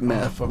 song. Synthetic Oh,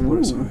 meth. fuck,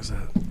 what song is that?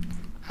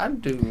 I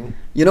do.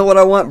 You know what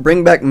I want?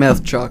 Bring back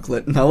meth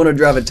chocolate. I want to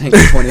drive a tank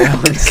for 20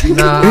 hours.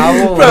 Nah,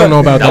 I won't. I don't know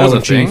about That that, was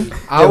one, a thing? Chief.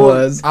 I It won't-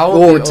 was I won't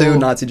World be War II, old.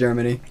 Nazi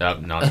Germany.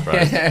 Not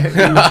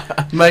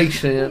surprised. Makes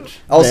sense.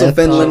 Also, Meth.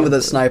 Finland with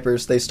the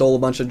snipers. They stole a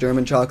bunch of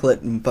German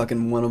chocolate, and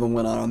fucking one of them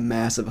went on a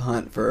massive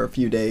hunt for a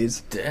few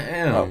days.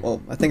 Damn.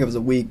 Well, I think it was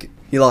a week.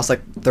 He lost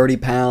like 30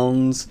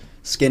 pounds,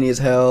 skinny as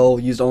hell,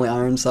 used only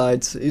iron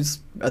sights.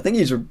 I think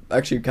he's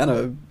actually kind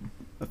of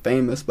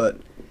famous, but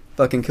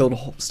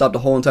fucking stopped a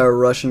whole entire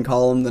Russian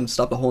column, then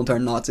stopped a whole entire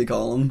Nazi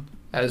column.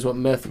 That is what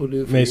meth will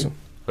do for Mason.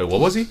 Wait,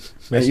 what was he?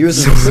 Man, he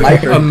was a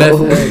sniper. A meth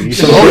Oh, he's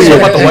talking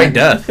about the White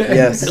Death.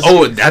 Yes.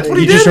 Oh, that's what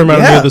he You did? just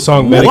reminded me of the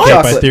song What? Medicate by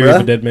Chocolate, Theory of a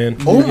bruh. Dead Man.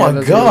 Oh Yeah, my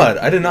that's god,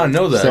 I did not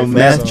know that. So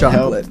meth meth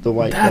chocolate. helped the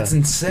white That's death.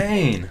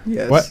 insane.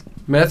 Yes. What?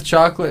 Meth,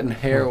 chocolate, and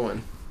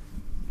heroin.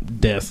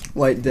 Death.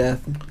 White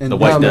Death. And The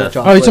White milk Death. Oh,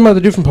 you chocolate. talking about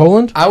the dude from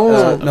Poland? I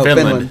won't. No,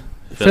 Finland.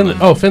 Finland.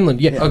 Oh,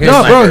 Finland. Yeah. Okay.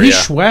 No, bro, Sniper, he yeah.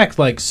 schwacked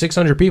like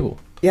 600 people.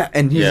 Yeah,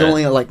 and he's Yeah.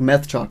 only like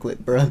meth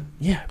chocolate, bruh.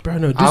 Yeah, bro,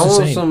 no, I dude's want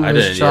insane. some I of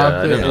didn't- this yeah, I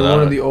chocolate didn't know and one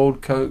that. of the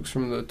old Cokes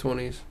from the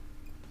 20s.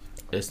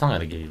 It's not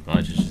gonna give you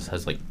much. It just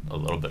has like a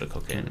little bit of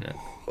cocaine in it.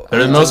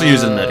 They're mostly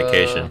used in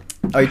medication.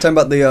 Are you talking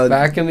about the?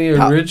 Back in the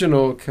How-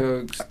 original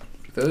Cokes,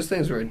 those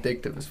things were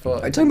addictive as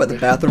fuck. Are you talking about the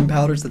bathroom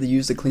powders that they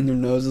used to clean their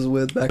noses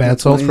with back in Bad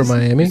the salts from 20s?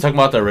 Miami. He's talking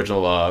about the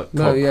original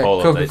No, yeah,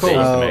 Coca-Cola that they used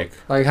Coca-Cola. to make.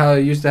 Like how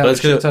they used to have But a it's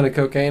shit good- ton of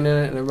cocaine in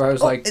it, and everybody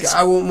was Oh, like, it's-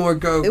 I want more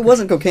Coke. It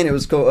wasn't cocaine. It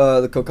was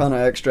the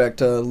coconut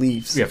extract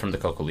leaves. Yeah, from the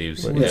coca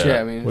leaves. Which,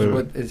 yeah. I mean, Wait, is,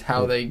 wait. what is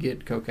how they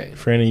get cocaine.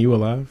 Franny, you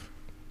alive?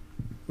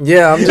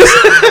 Yeah,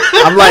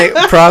 I'm like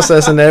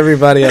processing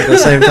everybody at the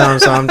same time,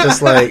 so I'm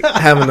just like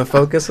having to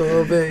focus a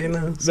little bit, you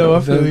know. No,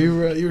 I So, feel you.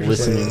 You were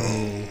just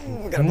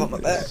Listening. like, I gotta put my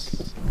back.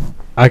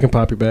 I can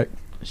pop your back.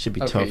 Should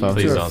be Okay, tough you out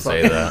Please You're here. don't fuck-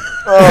 say that.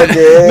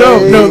 Okay.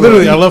 No,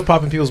 literally, I love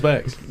popping people's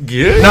backs.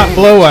 Yeah. Not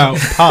blowout,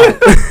 pop.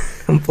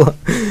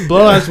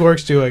 Blowouts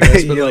works too, I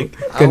guess. But Yo, like,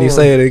 Can you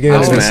say it again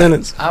This in a man-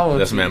 sentence? I want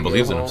This you man to go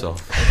believes in home.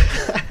 himself.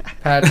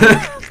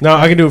 Patrick, no,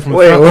 I can do it from the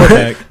Wait, front or what?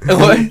 back.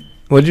 What?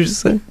 What'd you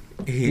just say?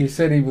 he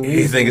said he He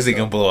believes. thinks he in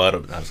can blow out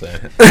of. I'm saying.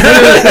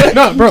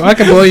 No, bro, I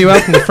can blow you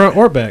out from the front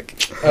or back.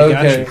 himself. I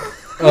got Okay. you.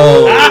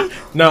 Oh,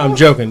 No, I'm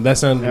joking. That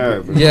sounded. All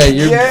right, bro. yeah,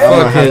 you're I'm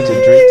gonna have to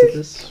fucking. drink to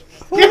this.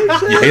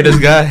 You hate this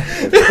guy?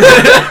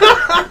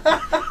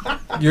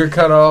 You're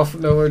cut off.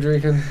 No more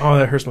drinking. Oh,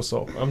 that hurts my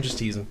soul. I'm just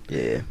teasing.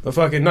 Yeah. But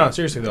fucking, no,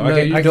 seriously though. No,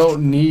 I you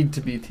don't need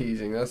to be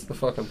teasing. That's the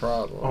fucking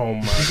problem. Oh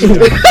my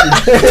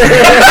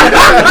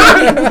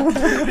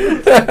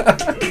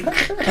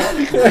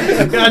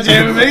god,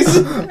 damn it,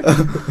 Mason.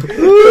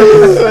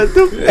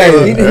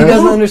 Hey, he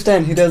doesn't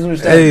understand. He doesn't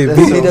understand. Hey,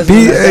 That's- he doesn't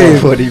be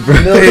understand. Funny, bro.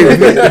 No,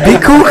 Be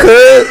cool,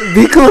 cuz.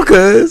 Be cool,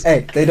 cuz.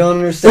 Hey, they don't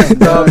understand.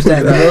 They don't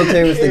understand. The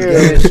military was the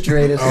gayest,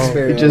 straightest It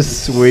experience.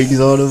 just swings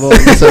on him all of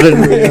a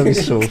sudden. That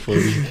was so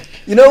funny.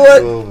 You know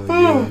what? Oh my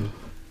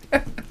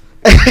god.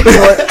 You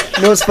know what?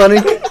 You know what's funny?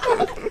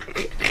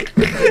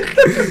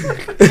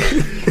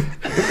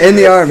 In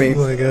the army,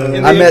 Oh my god.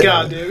 I met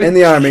in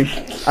the army.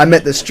 I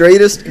met the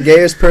straightest,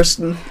 gayest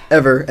person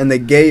ever, and the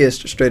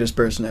gayest, straightest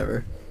person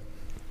ever.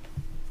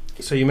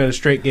 So you met a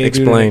straight gay dude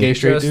and Explain. a gay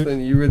straight dude?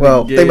 Justin, you were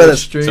Well, the think about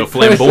gayest this. straight So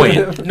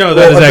flamboyant. No, Well,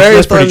 that is a actually very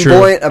that's pretty true.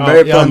 flamboyant, a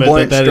very yeah, I'll admit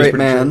flamboyant that is straight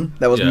pretty man true.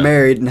 that was Yeah.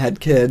 married and had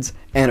kids,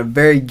 and a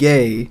very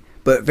gay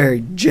but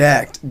very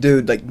jacked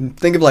dude. Like,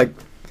 think of like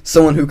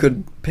someone who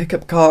could pick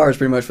up cars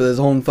pretty much with his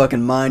own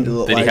fucking mind. To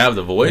look Did like. he have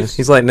the voice?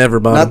 He's like never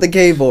bottom. Not the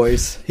gay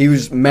voice. He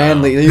was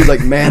manly. He was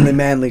like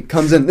manly.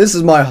 Comes in. This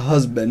is my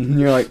husband. And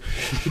you're like,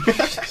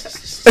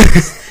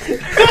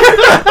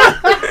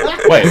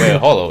 Wait,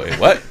 hold on, wait,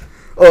 what?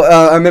 oh,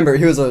 I remember.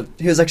 He was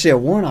actually a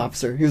warrant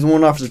officer. He was a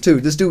warrant officer too.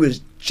 This dude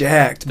was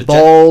jacked, The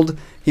bald.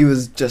 He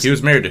was just. He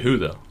was married to who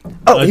though?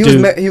 Oh, A he was.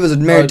 dude. He was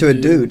married to a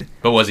dude. dude.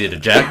 But was he a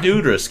jack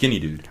dude or a skinny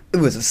dude? It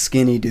was a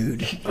skinny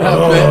dude.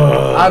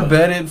 I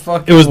bet it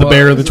fucking It was the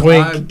bear of the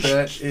twink. I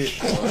bet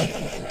it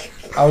was.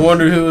 I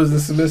wonder who was the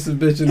submissive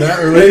bitch in that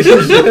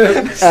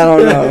relationship. I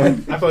don't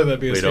know. I feel like that'd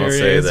be a We don't scary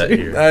say answer. that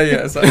here.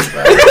 Yes,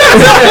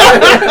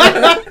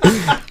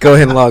 Go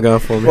ahead and log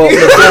off for me. Well,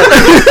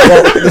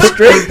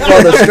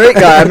 the straight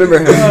guy. I remember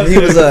him. He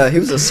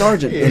was a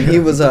sergeant, and he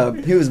was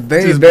very Just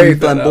very bleep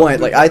that out.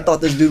 flamboyant. Like, I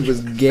thought this dude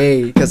was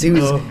gay because he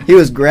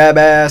was grab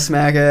ass,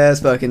 smack ass,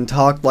 fucking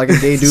talked like a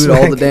gay dude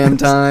all the damn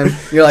time.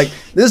 You're like,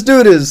 this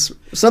dude is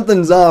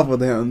something's off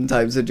with him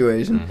type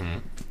situation. Mm-hmm.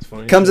 It's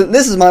funny. Comes in.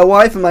 This is my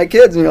wife and my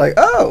kids, and you're like,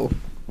 oh,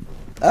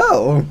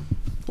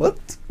 what?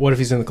 What if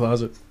he's in the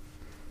closet?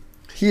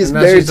 He is And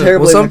that's very just a-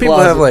 terrible. Well, some people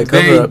have like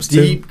Very cover-ups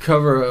too. deep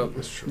cover up.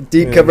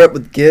 deep Yeah. cover up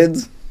with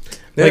kids.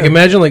 Yeah. Like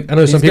imagine, like I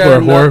know some He's people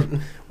got are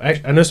enough-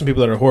 I know some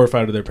people that are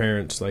horrified of their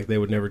parents. Like they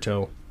would never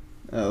tell.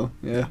 Oh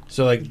yeah.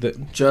 So like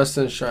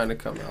Justin's trying to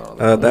come out on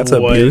that. That's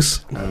What? abuse.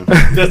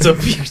 that's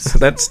abuse.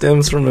 That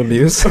stems from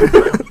abuse.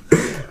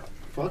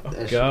 Fuck that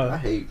shit. God. I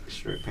hate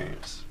strict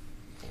parents.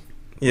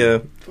 Yeah,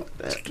 Fuck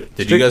that.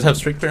 Did you guys have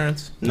strict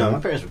parents? No, my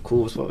parents were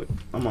cool as fuck.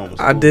 My mom was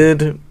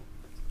cool.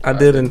 I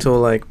did until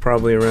like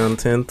probably around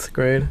 10th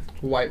grade.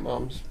 White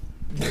moms.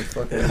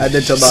 I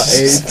did till about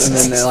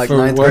 8th, and then like For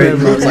 9th grade,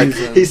 whatever I was like,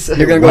 reason. He said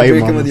you're gonna go white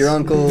drinking with mamas. your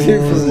uncles, For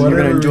and you're gonna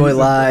whatever enjoy reason.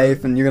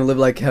 life, and you're gonna live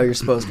like how you're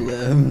supposed to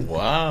live.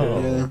 Wow.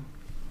 Yeah.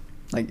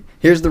 Like,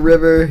 here's the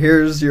river,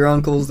 here's your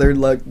uncles. They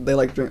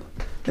like drink.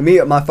 And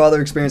me, my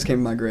father experience came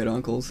from my great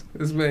uncles.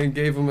 This man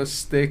gave him a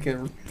stick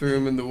and threw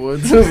him in the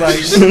woods. I was like,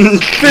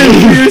 fend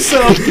for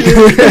yourself,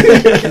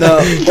 kid. No,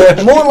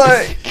 but more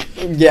like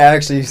Yeah,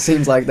 actually,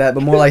 seems like that,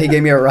 but more like he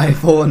gave me a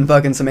rifle and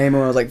fucking some ammo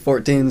when I was like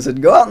 14 and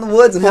said, go out in the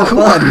woods and have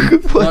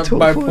fun.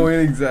 My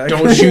point exactly.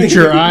 Don't shoot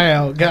your eye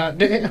out,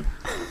 goddamn.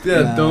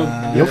 Yeah,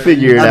 don't. You'll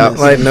figure it out.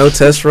 Like no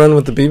test run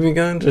with the BB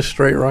gun, just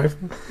straight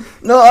rifle.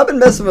 No, I've been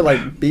messing with like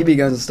BB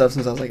guns and stuff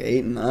since I was like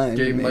 8 and 9.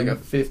 Gave him like a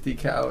 50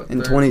 cal.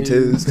 And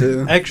 22s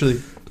too.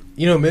 Actually,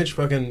 you know, Mitch,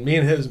 fucking, me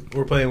and his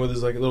were playing with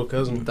his like little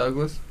cousin.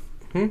 Douglas?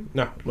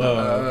 No,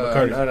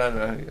 McCarty. No.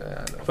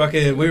 Yeah, I know.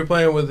 Fucking, we were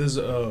playing with his,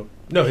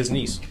 his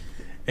niece.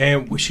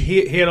 And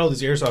he had all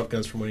these airsoft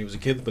guns from when he was a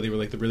kid, but they were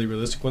like the really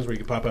realistic ones where you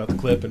could pop out the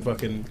clip and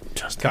fucking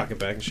just cock it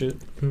back and shit.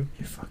 You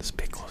fucking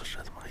speak closer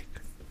to the mic.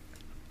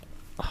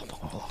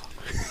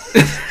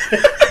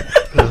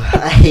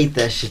 I hate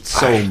that shit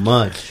so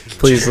much.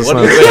 Please let's What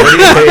not. is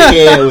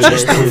Yeah,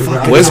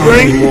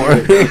 Whispering?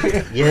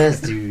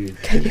 Yes, dude.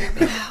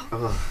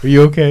 Are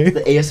you okay?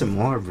 The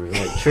ASMR, bro,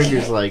 like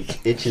triggers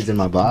like itches in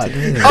my body.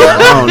 I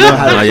don't know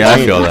how to Oh, yeah, I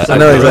explain feel it. that. It's I like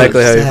know really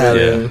exactly how you sad.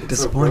 feel. Yeah.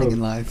 Disappointing in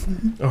life.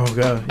 Oh,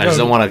 God. I just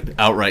don't want to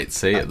outright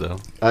say it, though.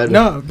 I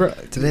know. No, bro.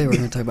 Today we're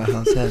going to talk about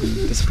how sad and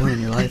disappointing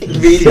your life is.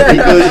 Immediately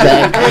goes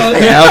back.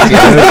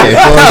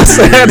 How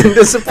sad and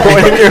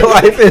disappointing your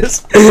life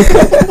is.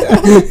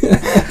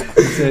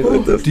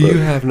 Do you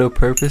have no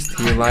purpose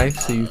to your life,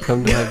 so you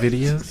come to my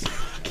videos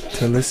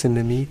to listen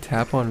to me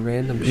tap on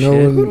random shit? No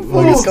one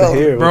wants to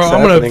hear. Bro, what's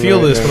I'm going to happening feel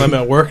right this now. when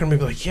I'm at work and I'm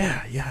going to be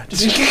like, yeah.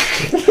 Just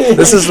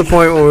This is the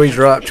point where we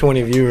drop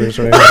 20 viewers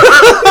right now.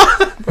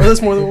 Bro,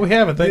 that's more than what we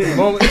have, I think, at the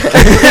moment.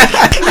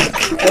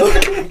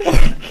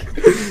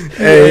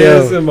 Hey,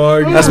 yo.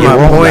 ASMR. That's You my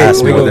won't point.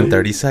 last We more gonna- than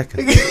 30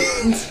 seconds.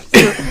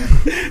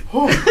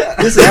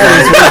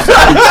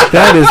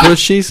 That is what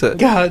she said.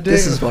 God damn.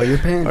 This is why your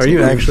parents Are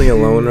you actually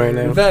alone right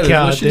now? That is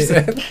God what she damn.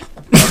 said.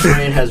 My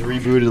brain has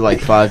rebooted like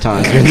 5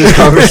 times during this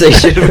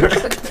conversation.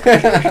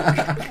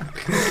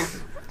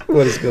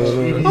 What is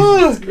going on?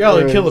 Oh, y'all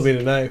are killing me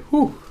tonight.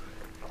 Whew.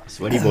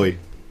 Sweaty boy.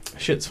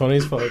 Shit's funny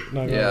as fuck.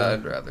 Not gonna Yeah, lie.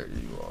 I'd rather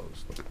you all.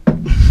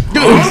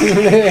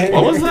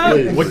 What was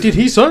that? What did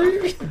he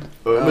say?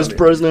 Mr.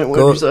 President, what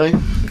Go- did you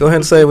say? Go ahead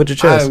and say it with your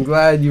chest. I'm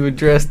glad you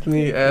addressed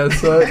me as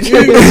such.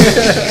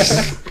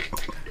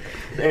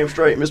 Damn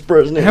straight, Mr.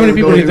 President. How many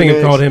people do you think have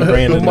Next. called him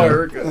Brandon? now?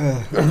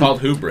 America. Called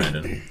who,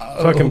 Brandon?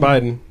 Fucking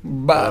Biden.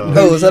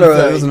 Oh, was that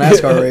it was a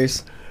NASCAR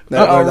race?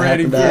 That Y'all that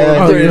ready happened for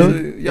out. Oh,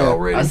 presidency? Y'all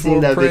ready I seen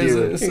for that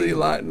video. presidency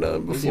like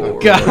none before?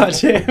 God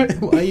damn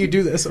it. Why you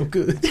do that so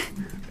good?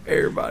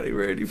 Everybody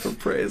ready for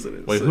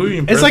presidency. Wait, who are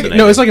you It's like impersonating?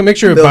 no, it's like a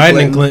mixture of Bill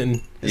Biden and Clinton.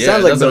 Clinton. It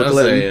sounds like that's Bill what I'm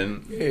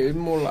Clinton. saying. Yeah, it's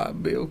more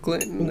like Bill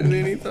Clinton than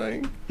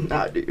anything.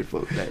 Nah, dude,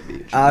 fuck that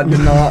bitch. I did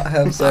not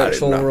have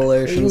sexual not.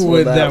 relations With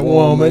with that that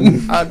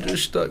woman. I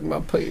just stuck my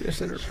penis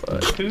in her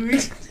butt.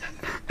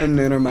 And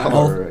in her mouth.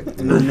 Alright.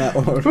 And in that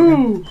order.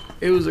 Ooh.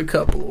 It was a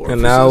couple orifices.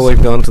 And now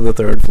we've gone to the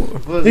 3rd floor.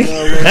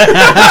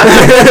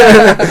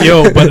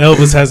 Yo, but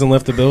Elvis hasn't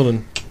left the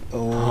building.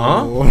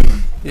 Oh.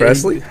 Yeah,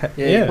 Presley? Yeah,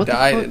 Yeah. he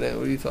died in it.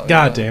 What are you talking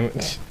God about? damn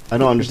it. I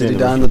don't Did understand. he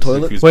die in the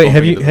toilet? Who's Wait,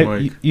 have calling you, the have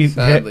mic? you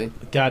Sadly.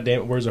 God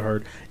damn it, words are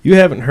hard. You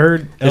haven't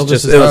heard It's Elvis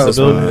just- has it left was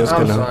the building? fine. It's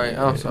I'm good sorry.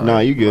 I'm sorry. No,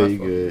 you good, I you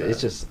fucked good. that It's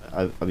up. just,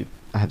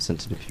 I have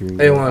sensitive hearing.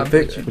 They loss, want a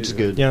picture. which is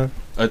good. Yeah,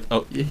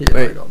 Oh, Yeah, Wait.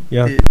 right on.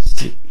 yeah,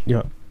 Bitch.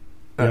 yeah.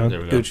 Yeah.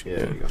 there we go. Gucci. Yeah,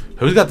 there you go.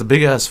 Who's got the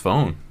big ass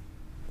phone?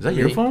 Is that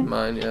your Me? phone?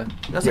 Mine, yeah.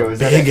 That's Yo, a is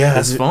that- big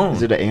ass is it- phone.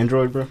 Is it an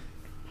Android, bro?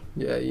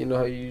 Yeah, you know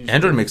how you use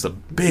Android makes the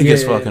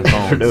biggest Yeah, fucking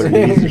I know phone.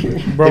 it is.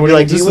 Bro, They'd when be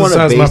like, this do is you the want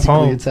size a of my basically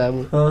palm. a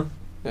tablet? Huh?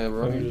 Yeah,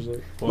 bro.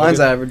 Mine's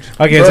average.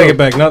 Okay, Bro. take it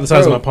back. Not the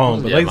size of Bro. my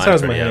palm, but Yeah, like the mine's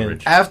size of my pretty hand.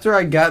 average. After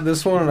I got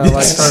this one and I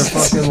like started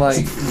fucking like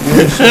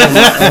doing shit on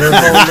my other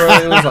phone, bro,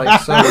 it was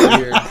like so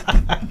weird.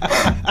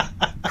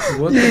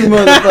 What You the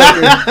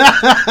motherfucker.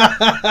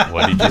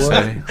 What did you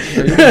What?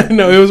 say?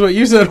 No, it was what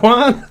you said,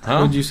 Juan. Huh?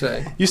 What'd you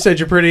say? You said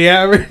you're pretty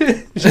average.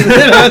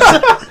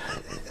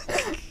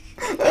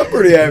 I'm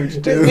pretty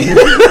average too.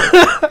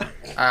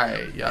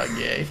 Alright, y'all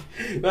gay.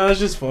 No, it's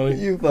just funny.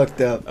 You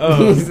fucked up.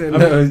 Oh, He said,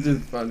 no, it's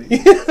just funny.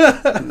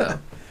 No.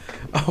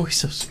 oh, he's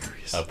so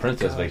serious. A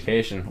Princess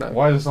Vacation. No.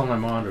 Why is this on my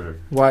monitor?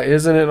 Why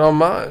isn't it on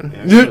mine?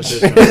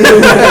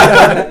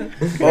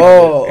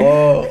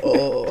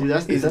 Oh. Dude,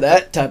 that's- He's is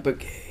that type of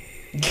gay.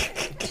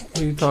 What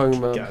are you talking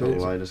about, God, bitch?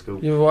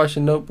 Kaleidoscope. You ever watch a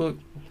Notebook?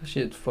 That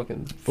shit's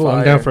fucking Oh, fire.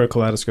 I'm down for a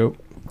kaleidoscope.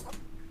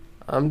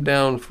 I'm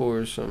down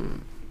for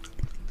some.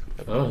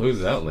 Oh, who's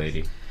that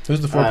lady?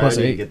 Who's the 4 plus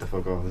 8? Get the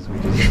fuck off this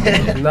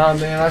weekend. Nah,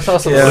 man, I saw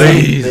some. Yeah.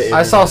 Please.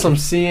 I saw some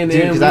CNN.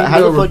 Dude, 'cause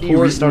how the video fuck do you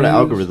report restart an news.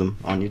 algorithm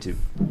on YouTube?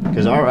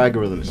 Because our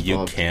algorithm is You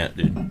fucked. can't,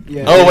 dude.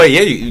 Yeah. Oh wait,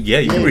 yeah, you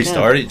Yeah, can you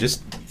restart it.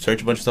 Just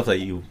search a bunch of stuff that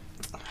you.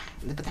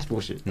 But that's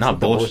bullshit. Not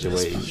That's the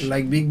bullshit. way.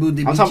 Like big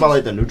booty. I'm talking about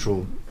like the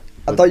neutral.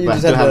 I thought you but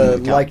just still had have to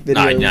an account. like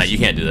videos. Nah, you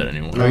can't do that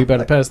anymore. Are you about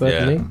to pass that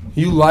Yeah. to me?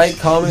 You like,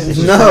 comment. and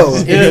No,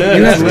 subscribe.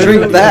 you have to literally-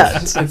 drink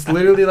that. It's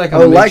literally like a I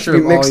would like mixture if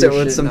you of all mixed it your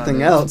with shit something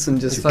nowadays. else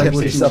and just It's like kept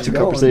what you yourself Two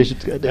going.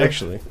 conversations. Goddamn.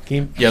 Actually,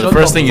 can Yeah, the Shut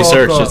first the thing you fuck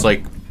search up. is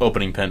like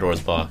opening Pandora's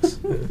box.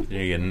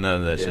 You get none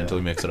of that shit Yeah. until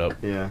you mix it up.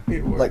 Yeah.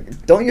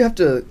 Like, don't you have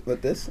to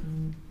with this?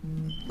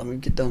 Let me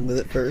get done with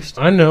it first.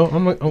 I know.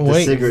 I'm The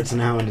waiting. cigarette's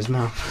now in his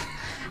mouth.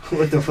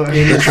 What the fuck?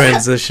 The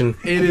transition.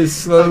 It is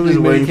slowly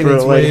waiting making for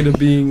its it, way like- to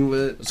being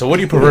lit. So what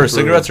do you prefer,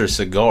 cigarettes or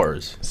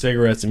cigars?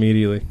 Cigarettes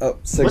immediately. Oh,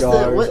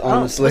 cigars,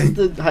 honestly.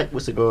 What's the hype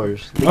with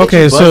cigars? They Okay,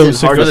 get you so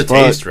buzzing hard For the as fuck.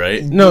 taste,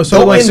 right? No, so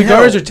Don't like inhale.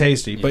 cigars are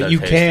tasty, Yeah, but they're you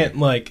tasty. can't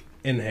like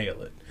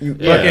inhale it.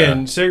 Yeah.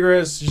 Fucking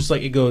cigarettes, just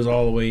like it goes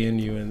all the way in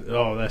you, and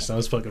that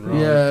sounds fucking wrong.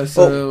 Yeah,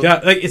 so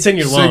Yeah, like it's in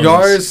your lungs.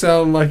 cigars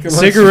sound like a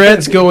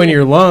Cigarettes go in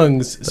your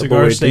lungs.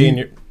 Cigars stay in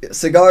your.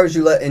 Cigars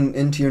you let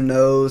into your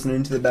nose and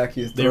into the back of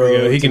your throat. There we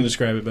go. He can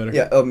describe it better.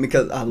 Yeah,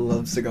 because I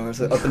love cigars.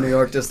 Up in New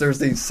York, there's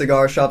these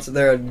cigar shops up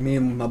there. Me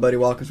and my buddy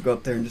Walkers would go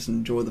up there and just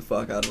enjoy the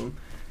fuck out of them.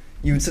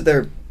 You would sit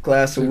there,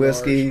 glass of Cigars.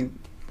 whiskey,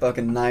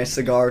 fucking nice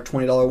cigar,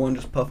 $20 one,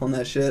 just puff on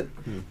that shit.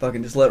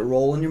 Fucking just let it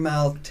roll in your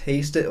mouth,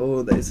 taste it. Oh,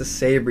 it's a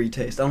savory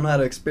taste. I don't know how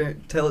to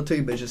tell it to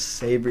you, but it's just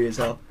savory as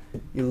hell.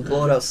 You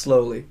blow it out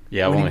slowly.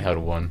 Yeah, I've When only you- had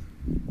one.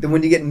 Then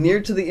when you get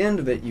near to the end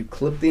of it, you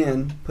clip the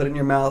end, put it in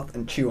your mouth,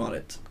 and chew on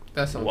it.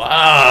 That's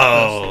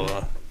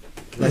Wow.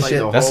 That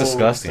shit. That's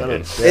disgusting,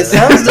 dude. It sounds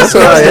That's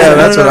disgusting. what, yeah,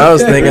 that's No, what no, I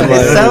was thinking. It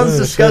Like, sounds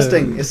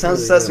disgusting. It sounds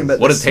disgusting, but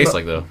What the does it taste sm-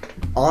 like, though?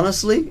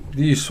 Honestly,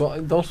 Do you don't swallow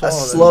a that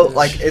slow bitch.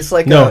 like it's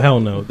like No, a, hell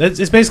no.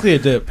 It's basically a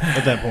dip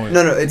at that point.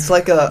 No, it's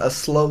like a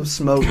slow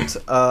smoked.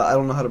 I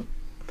don't know how to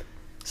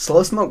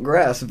slow smoked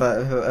grass.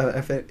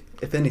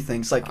 If anything,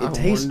 it's like I it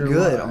tastes wonder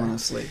good. why.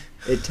 Honestly,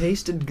 it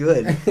tasted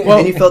good. Well-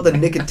 and you felt the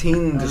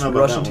nicotine I just don't know about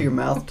rush that into one. your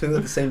mouth too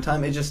at the same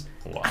time. It just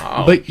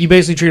Wow. But you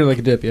basically treat it like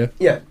a dip, yeah?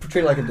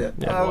 treat it like a dip.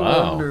 Yeah. I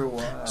Wow. wonder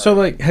why. So,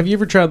 like, have you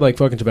ever tried, like,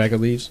 fucking tobacco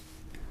leaves?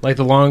 Like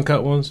the long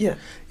cut ones? Yeah.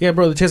 Yeah,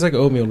 bro, they taste like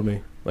oatmeal to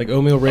me. Like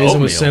oatmeal raisin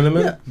with Oatmeal?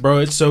 cinnamon. Yeah. Bro,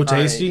 it's so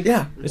tasty.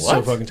 Yeah, It's so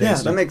What? fucking tasty. yeah,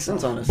 that makes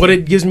sense. Honestly, But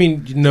it gives me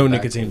no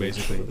nicotine,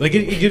 basically. Like,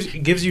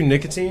 it gives you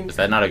nicotine. Is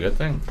that not a good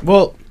thing?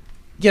 Well,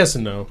 yes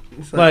and no.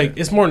 It's Like,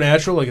 it's more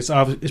natural. Like,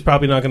 it's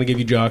probably not going to give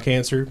you jaw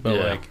cancer, but,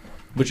 Yeah. like,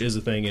 which is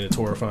a thing, and it's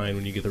horrifying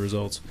when you get the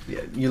results. yeah,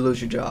 you lose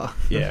your jaw.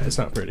 Yeah, it's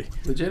not pretty.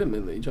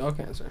 legitimately jaw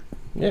cancer.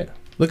 Yeah.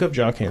 Look up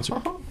jaw cancer.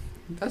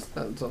 That's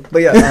something.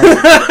 But yeah,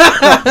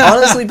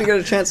 honestly, if you get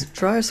a chance,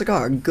 try a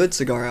cigar, a good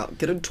cigar out.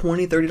 Get a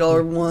 $20,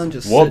 $30 one.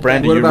 Just What sit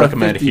brand do What you about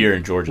recommend 50? here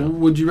in Georgia?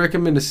 Would you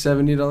recommend a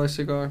 $70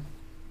 cigar?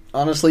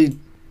 Honestly,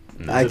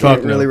 I Fuck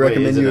can't no. really Wait,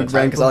 recommend is it you a a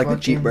brand because I type like of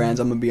the cheap fucking- brands.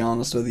 I'm gonna be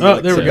honest with you. Oh,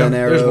 like there we go.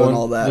 There's Habanero one. and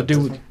all that. The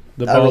dude,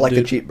 the I bald like the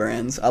dude. cheap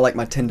brands. I like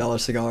my $10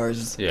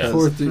 cigars. Yeah.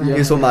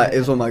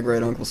 It's what my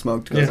great uncle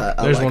smoked. 'Cause Yeah,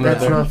 I there's like one that. right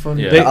That's there. not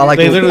funny. Yeah. I like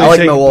They literally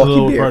take Milwaukee the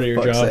little beer. part of your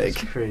For fuck's jaw.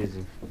 sake.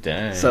 Crazy.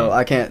 Dang. So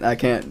I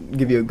can't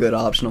give you a good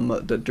option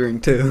on to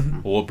drink too.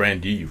 Well, what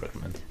brand do you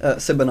recommend?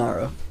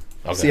 Cibanaro.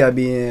 Okay.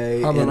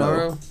 CIBANO.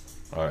 Habanero?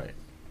 All right.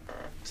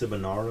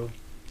 Cibanaro.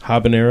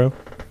 Habanero.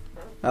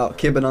 Oh,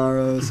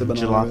 Kibanaro,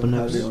 Cibanaro. Jalapenos.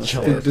 however you wanna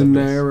say it.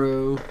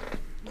 Dinero.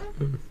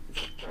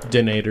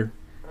 Denator.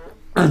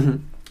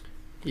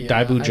 Yeah,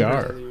 Dabu I'd jar.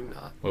 rather you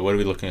not. Wait, what are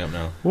we looking up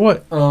now?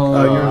 What?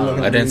 Oh, you're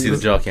looking I didn't see the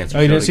jaw cancer.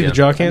 Oh, you Show didn't it see the again.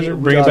 jaw cancer?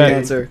 Bring Jaw it back.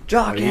 cancer.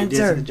 Jaw Oh, you did see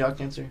cancer. the jaw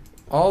cancer?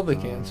 All the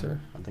cancer.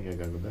 I think I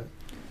gotta go back.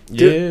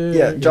 Dude,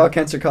 yeah, jaw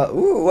cancer.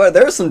 Ooh, well,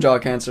 there's some jaw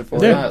cancer for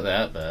It's you. not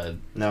that bad.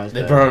 No, it's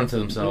They bad. burn them to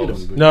Look at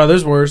themselves. them. No,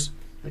 there's worse.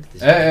 Look at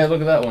this. Hey,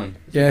 look at that one.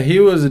 Yeah, he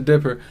was a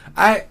dipper.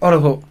 I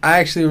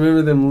actually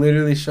remember them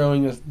literally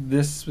showing us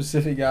this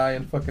specific guy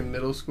in fucking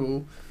middle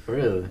school.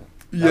 Really? That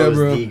Yeah, was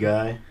bro. the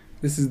guy.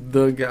 This is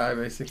the guy,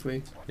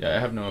 basically. Yeah, I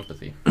have no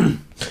empathy.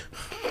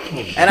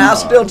 And I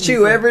still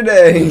chew every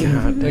day.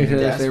 They said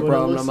that's their what it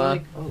problem, looks not mine.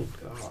 like? Oh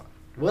god.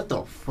 What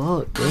the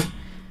fuck, bro?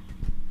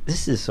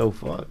 This is so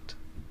fucked.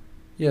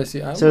 Yeah,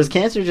 see, I So is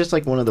cancer just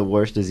like one of the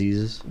worst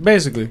diseases?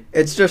 Basically.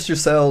 It's just your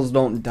cells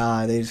don't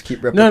die; they just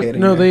keep No, replicating.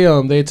 no,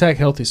 there. they attack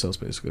healthy cells,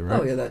 basically, right?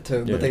 Oh yeah, that too.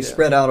 Yeah. But they Yeah.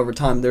 spread out over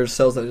time. There's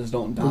cells that just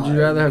don't die. Would you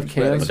rather have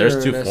Spread cancer? But there's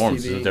or two an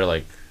forms. STD? They're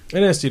like,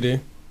 An STD.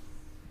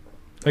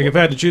 Like, if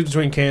I had to choose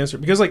between cancer,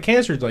 because, like,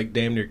 cancer, like,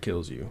 damn near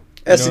kills you. You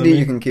know STD what I mean?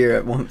 you can cure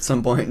at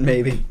some point,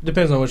 maybe.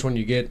 Depends on which one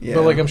you get. Yeah.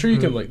 But, like, I'm sure you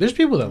can, like, there's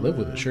people that live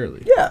with it,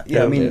 surely. Yeah,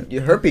 yeah. I mean, Yeah.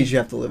 your herpes you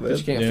have to live But you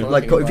with. can't Yeah. fucking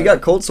Like if you buy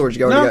got cold sores,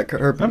 you already got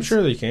herpes. I'm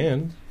sure they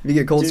can. If you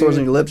get cold Dude. sores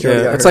on your lips, you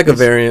already Yeah, got it's like a herpes.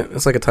 variant.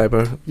 It's like a type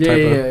of. Yeah, type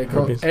yeah, of yeah.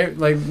 herpes.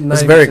 Like 90%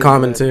 It's very of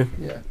common humanity-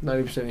 too. Yeah,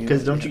 90% of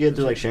Because don't you humanity get to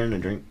has like it. sharing a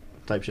drink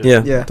type shit?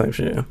 Yeah, Yeah. type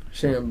shit. Yeah.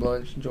 sharing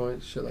blunts,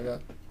 joints, shit like that?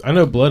 I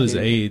know blood is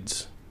Yeah.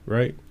 AIDS,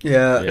 right?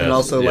 Yeah, Yes, and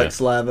also yeah. like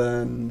saliva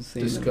and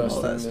semen and all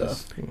Disgusting. that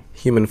stuff.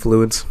 Human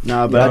fluids.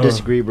 No, but I No.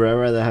 disagree, bro.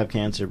 I'd rather have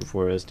cancer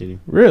before STD.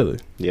 Really?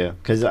 Yeah,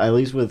 because at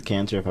least with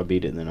cancer, if I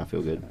beat it, then I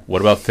feel good.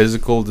 what about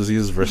physical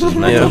diseases versus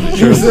mental Yeah.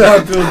 diseases? said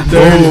I feel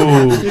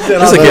dirty. He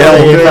said That's I a feel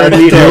gamble. If I beat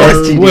Do you- it, wait,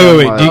 STD,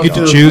 wait, I'm do you like, get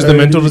to oh. choose the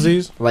mental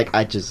disease? Like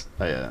I just,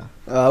 yeah.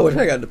 I wish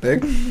I got to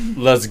pick.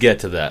 Let's get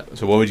to that.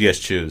 So, what would you guys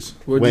choose?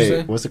 What'd Wait, you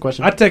say? what's the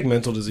question? I'd take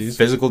mental disease.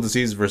 Physical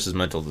disease versus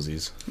mental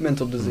disease.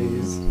 Mental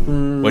disease.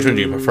 Which one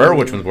do you prefer?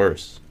 Which one's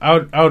worse? I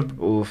would.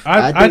 Oof.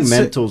 I'd I think say-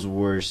 mental's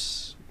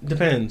worse.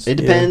 Depends. It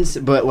depends,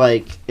 but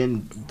like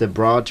in the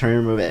broad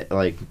term of it,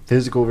 like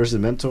physical versus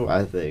mental,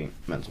 I think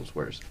mental's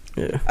worse.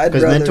 Yeah. I'd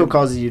Because rather mental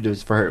causes you to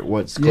for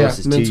what's Yeah,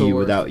 closest to mental you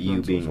worse. without you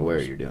Mental's being aware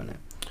worse. you're doing it.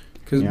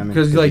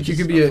 Because like you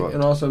could be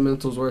and also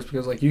mental's worse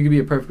because like you could be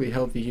a perfectly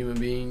healthy human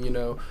being,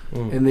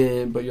 and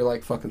then but you're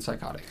like fucking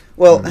psychotic.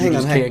 Well, you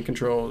just can't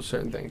control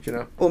certain things,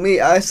 Well,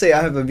 I say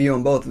I have a view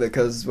on both of it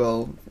because,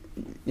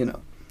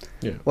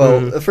 Yeah.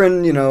 Well, a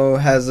friend,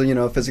 has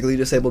a, physically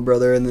disabled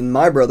brother, and then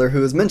my brother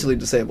who is mentally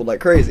disabled like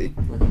crazy.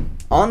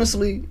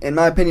 Honestly, in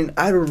my opinion,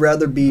 I would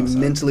rather be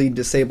mentally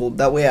disabled.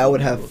 That way I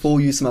would have full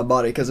use of my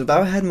body. Because if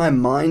I had my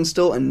mind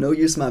still and no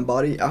use of my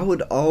body, I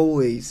would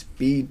always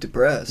be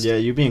depressed. Yeah,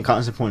 you'd be in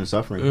constant point of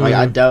suffering. Like,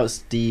 I doubt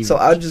Steve... So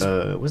I just...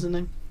 what's his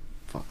name?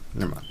 Fuck,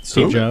 never mind.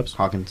 Steve Jobs.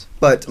 Hawkins.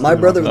 But my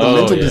brother with a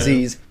mental yeah.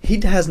 disease,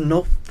 he has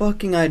no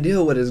fucking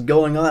idea what is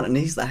going on, and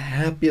he's the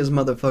happiest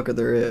motherfucker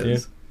there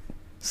is. Yeah.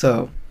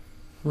 So...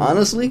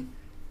 honestly,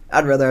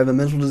 I'd rather have a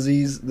mental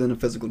disease than a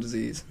physical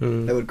disease.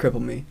 That would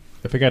cripple me.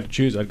 If I got to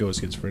choose, I'd go with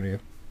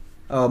schizophrenia.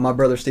 Oh, my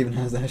brother Steven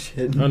has that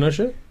shit. Oh, no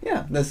shit?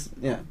 Yeah, There's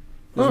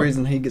the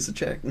reason he gets a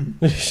check.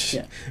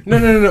 Yeah.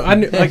 No. I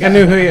knew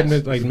he had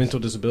mental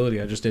disability.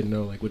 I just didn't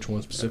know which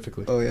one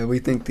specifically. Oh yeah, we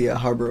think the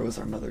Harborough is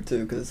our mother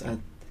too, because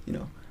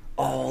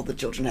all the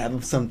children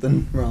have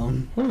something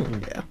wrong.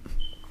 Yeah,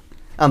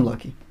 I'm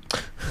lucky.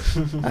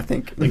 I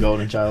think The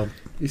golden child.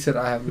 He said,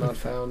 I have not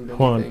found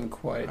Juan, anything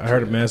quite. I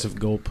heard a massive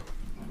gulp.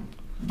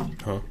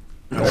 Huh?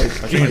 I'm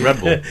drinking Red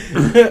Bull.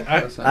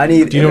 I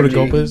need. Do you know what a energy.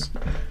 gulp is?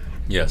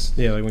 Yes.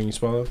 Yeah, like when you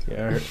swallow.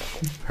 Yeah,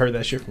 I heard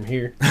that shit from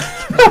here.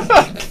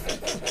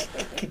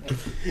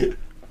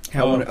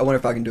 I wonder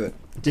if I can do it.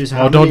 Dude,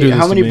 so don't do this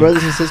how to many me.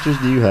 brothers and sisters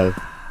do you have?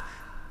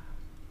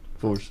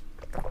 Force.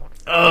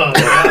 Oh,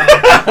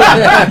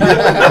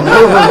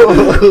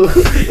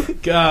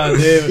 God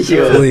damn it.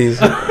 Yo. Please.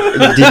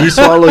 Did you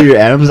swallow your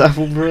Adam's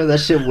apple, bro? That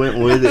shit went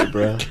with it,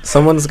 bro.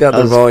 Someone's got That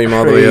the was volume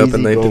all the way up, and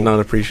crazy they gold. did not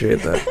appreciate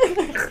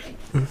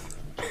that.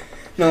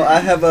 No, I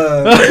have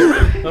a.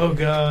 Oh,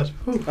 God.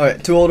 All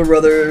right, two older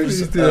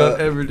brothers. Please do not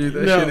ever do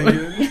that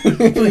shit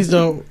again. Please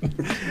don't.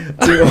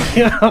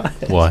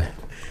 Why?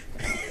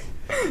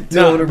 Two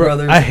older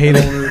brothers. I hate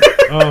it.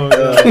 Oh,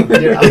 God.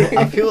 Dude,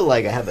 I feel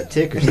like I have a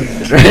tick or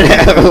something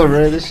right now,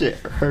 bro. This shit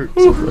hurts,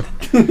 bro.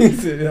 He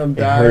said, I'm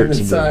dying hurts,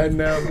 inside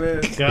now,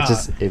 man.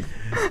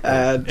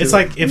 God. It's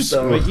like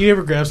if you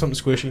ever grab something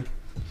squishy.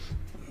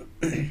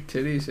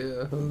 Titties,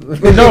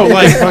 yeah. No,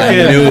 like I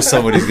fucking. knew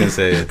somebody's gonna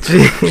say it.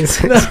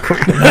 Jesus.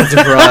 I'm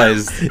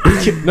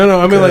surprised. No,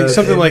 I mean like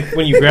something like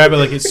when you grab it,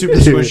 like it's super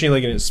squishy,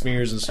 like and it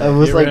smears and stuff. I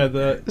was You ever like, had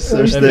that?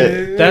 search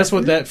that. That's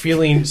what that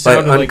feeling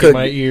sounded like in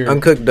my ear.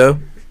 Uncooked dough.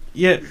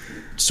 Yeah,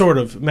 sort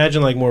of.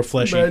 Imagine like more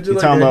fleshy. Imagine You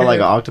talking about like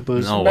an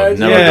octopus? No, I've Imagine-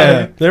 never Yeah,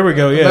 done it. there we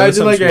go. Yeah,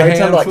 Imagine like a that's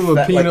handful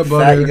of peanut fat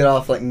butter. you get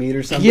off like meat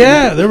or something.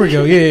 yeah, there we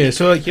go. Yeah.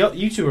 So like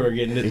you two are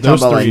getting it. You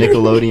Those talking about like three.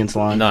 Nickelodeon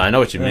slime? No, I know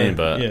what you mean,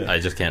 but Yeah. I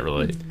just can't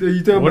relate. Are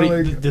you talking What about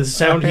do you- like the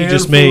sound a he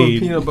just handful of made?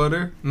 peanut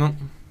butter? No.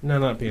 No,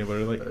 not peanut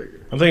butter. Like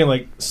I'm thinking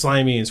like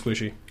slimy and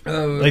squishy.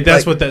 Like Like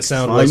that's like what that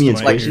sound slimy was. and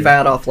To my like ear.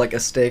 fat off like a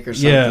steak or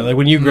something. Yeah, like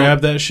when you No.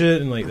 grab that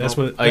shit and like that's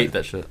what I eat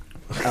that shit.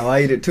 Oh,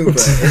 I eat it too, but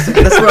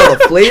that's where all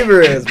the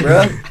flavor is,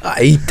 bro.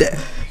 I eat that.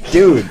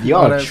 Dude,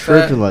 y'all All that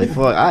tripping fat. like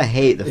fuck. I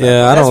hate the fact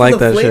Yeah, I That's don't like where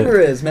that the shit. flavor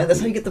is, man. That's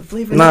how you get the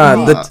flavor. Nah,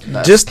 in the meat.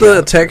 that's just the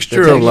cap. texture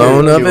The texture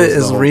alone of it kills the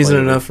is whole reason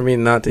flavor. enough for me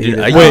not to eat Dude,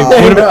 it. I- Wait,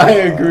 What what about- I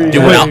agree. Dude,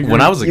 Yeah. when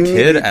I was a You kid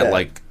need at that.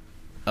 like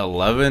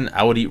 11,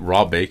 I would eat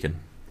raw bacon.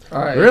 All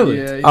right, Really?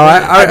 Yeah, Oh,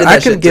 I did that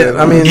could shit get. too.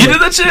 I mean, You did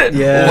that shit?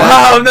 Yeah.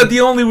 Wow, I'm not the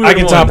only weird I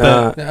can one. top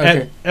Nah. that.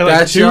 Okay. At like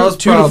That's two y'all's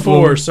to problem.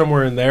 4,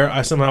 somewhere in there,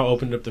 I somehow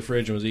opened up the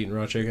fridge and was eating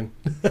raw chicken.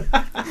 Raw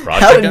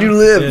How chicken? did you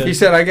live? Yeah. He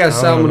said, I got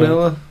I don't know,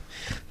 salmonella.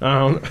 I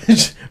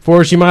don't.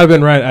 Forrest, you might have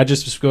been right. I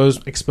just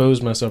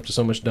exposed myself to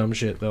so much dumb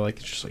shit that like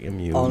it's just like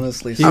immune.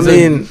 Honestly, I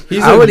mean,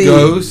 He's I a would eat.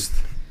 ghost.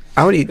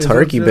 I would eat Is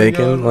turkey that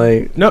bacon. going on?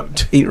 Like No,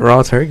 eat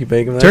raw turkey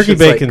bacon. That Turkey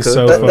shit's, like, bacon's cooked.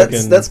 so that's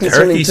fucking- concerning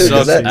Turkey too, because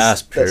sucks that's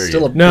ass, that's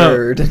still a No.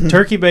 bird.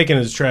 turkey bacon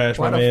is trash,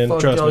 Why my the man. fuck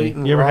Trust y'all me.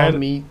 eating You ever raw had it?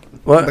 meat?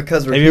 What?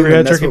 Because we're Have you ever human,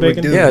 had that's turkey what we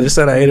bacon? do. Yeah, I just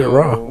said I ate it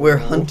raw. We're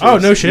hunters. Oh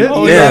no shit.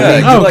 Oh, Yeah.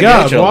 yeah. Oh Like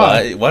god. nature.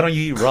 Why? Why don't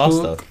you eat raw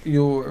stuff? Cook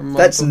your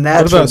That's motherfucker-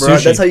 natural, about bro.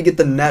 sushi? That's how you get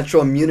the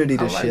natural immunity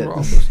to I like shit. raw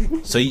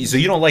pussy. So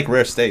you don't like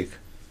rare steak?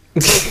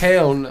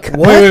 Hell no.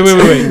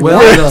 Wait. Well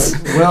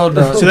done. Well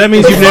done. So that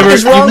means you've fuck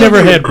is wrong never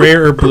with you? had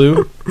rare or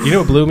blue. You know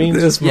what blue means?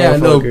 This yeah,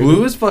 no, motherfucker.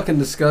 blue is fucking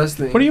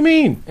disgusting. What do you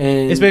mean?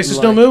 And It's basically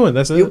like, still mooing.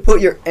 That's You it.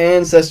 put your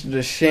ancestors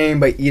to shame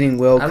by eating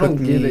well I cooked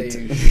don't give meat.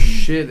 a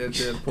shit at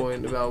that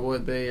point about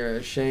what they are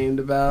ashamed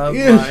about.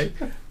 Yeah. Like,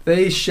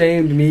 they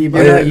shamed me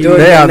by You're not eating. doing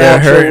They it out the there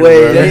natural hurting,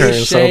 way. bro. They're They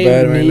hurting so shamed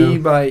bad right me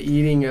now. by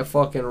eating a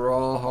fucking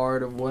raw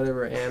heart of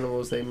whatever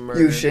animals they murdered.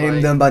 You shamed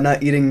like, them by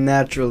not eating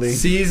naturally.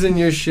 Season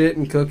your shit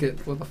and cook it.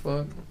 What the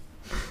fuck?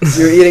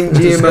 You're eating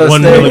GMO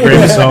 1 steak.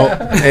 milligram of salt.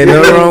 Ain't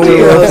nothing wrong with GMO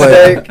real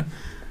flavor. steak.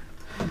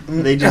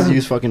 They just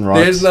use fucking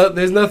rocks.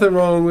 There's nothing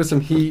wrong with some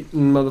heat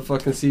and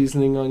motherfucking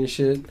seasoning on your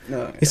shit.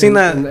 No, You seen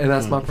that? And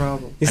that's my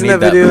problem. You I seen need that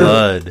that video?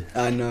 blood.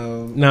 I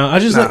know. No, I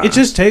just like it.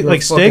 Just tastes You're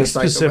like a fucking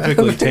steak specifically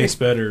psychopath. tastes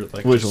better.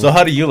 Like Which just- So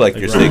how do you like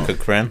your Like steak raw. cooked,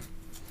 Cran?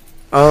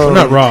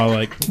 not raw,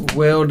 like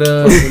Well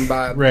done and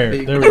by rare.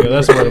 big There we go.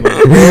 That's what I'm.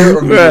 Rare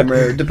or medium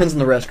rare. Depends on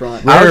the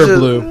restaurant. I Rare was or just-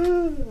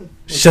 blue.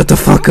 Shut the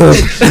fuck up.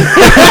 We're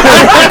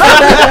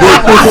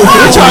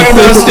talking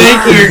about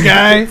steak here,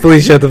 guy.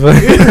 Please shut the fuck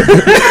up.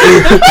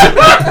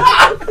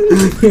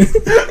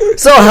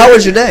 So, how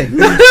was your day?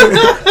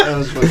 That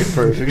was fucking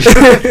perfect.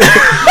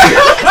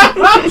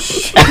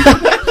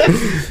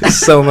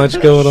 So much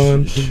going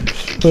on.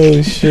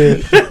 Holy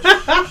shit.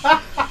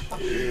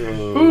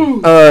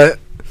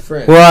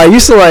 Well, I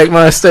used to like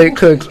my steak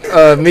cooked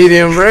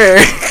medium rare.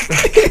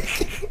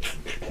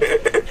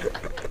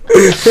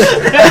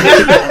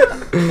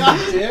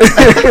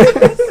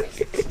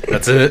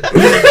 That's it.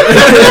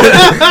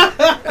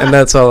 And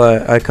that's all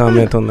I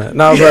comment on that.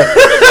 No, but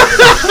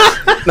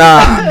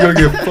nah. Go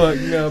get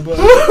fucked now, bud.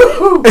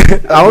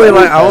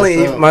 I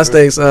only eat my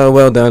steaks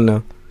well done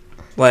though.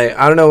 Like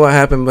I don't know what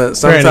happened, but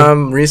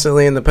sometime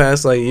recently in the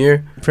past like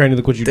year. Franny,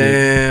 look what you did.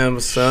 Damn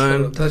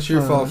son. That's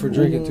your fault for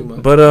drinking too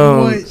much. But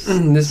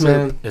this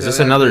man Is this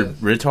another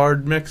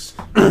retard mix?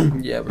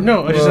 Yeah, bro.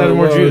 No, I just added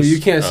more juice.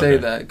 You can't say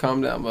Okay. that.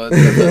 Calm down, bud.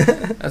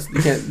 That's,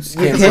 you can't You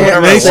say can't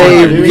whatever say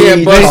I want. You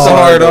can't bust the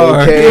hard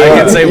R. okay? I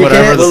can say You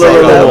whatever can't the say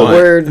fuck I that want.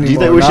 word Do you think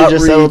anymore, we should not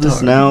just settle this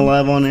retard. now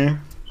live on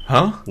air?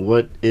 Huh?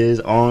 What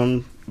is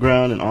on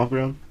ground and off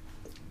ground?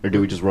 Or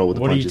do we just roll with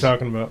the What are punches? you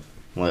talking about?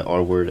 Like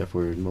R word, F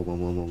word, blah, blah,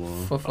 blah, blah,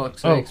 blah. For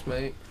fuck's Oh. sakes,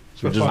 mate.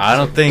 So we just, I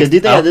don't think. because do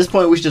you think at this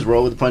point we should just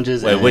roll with the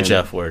punches? Wait, and which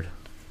F word?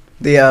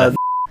 The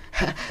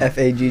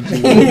FAGG.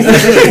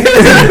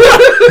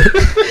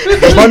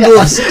 Bundle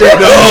of sticks.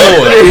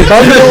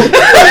 Bundle.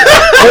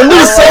 When we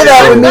say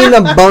that, we mean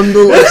a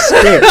bundle of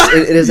sticks.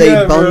 It is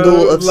Yeah, a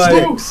bundle bro, of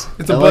like- sticks.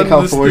 It's I a like bundle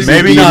how of forced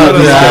sticks. Maybe you not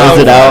just loud, spells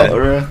it out, but-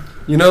 bro.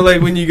 You know,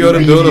 like when you go to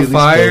You build a usually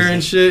fire spells it.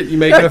 and shit, you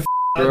make it a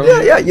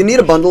bro. Yeah, you need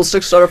a bundle of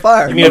sticks to start a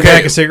fire. You need a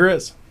pack of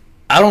cigarettes?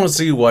 I don't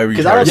see why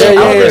Because I retards don't Yeah, think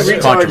yeah, I don't yeah, think yeah.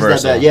 retards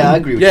controversial. that bad. Yeah, I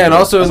agree with you. Yeah, and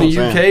also in That's the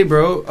what I'm saying. UK,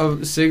 bro,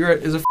 a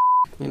cigarette is a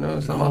you know,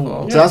 it's not my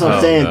fault. So that's what I'm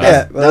Oh, saying. God.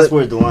 That's, Yeah, well, that's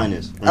where the line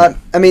is.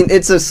 I mean,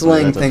 it's a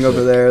slang that's thing shit.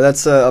 over there.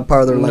 That's a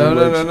part of their No,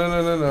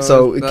 language. no.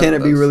 So, can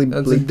it be really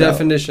That's a bleeped out?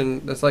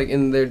 definition. That's like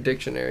in their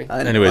dictionary.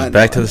 Anyways,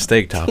 back to the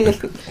steak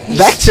topic.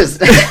 Back to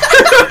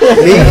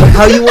me.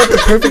 How you want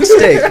the perfect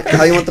steak?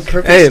 How you want the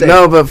perfect Hey, steak?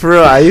 no, but for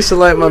real, I used to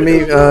like my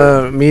meat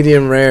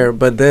medium rare,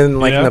 but then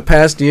like in Yeah. the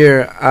past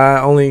year,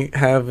 I only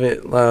have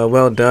it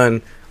well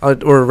done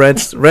or red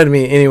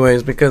meat,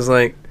 anyways, because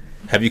like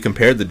Have you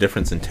compared the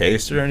difference in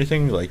taste or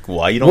anything? Like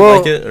why you don't Well,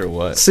 like it or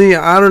what? see,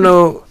 I don't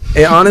know.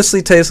 It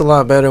honestly tastes a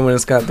lot better when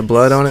it's got the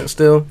blood on it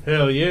still.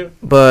 Hell yeah.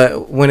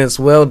 But when it's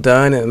well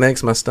done, it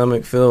makes my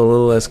stomach feel a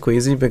little less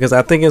queasy because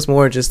I think it's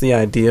more just the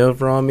idea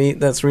of raw meat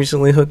that's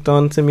recently hooked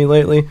on to me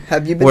lately.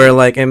 Have you been? Where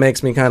like it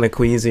makes me kind of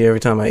queasy every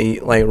time I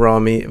eat like raw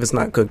meat if it's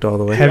not cooked all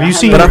the way. Have you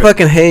seen? But I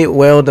fucking hate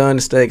well done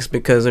steaks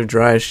because they're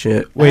dry as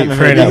shit. Wait, haven't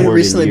heard Franny. that you word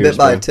recently in years, bit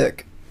by a bro.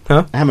 tick.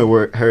 I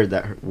haven't heard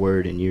that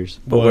word in years.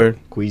 What word?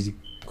 Queasy.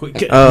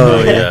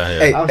 Oh, yeah.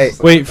 Hey, hey.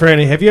 Wait,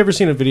 Franny, have you ever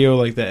seen a video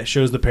like that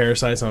shows the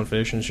parasites on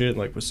fish and shit,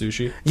 like with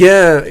sushi?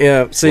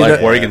 Yeah. See, like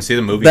that, where you can see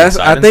the movie. that's-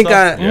 inside I and think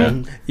stuff? I-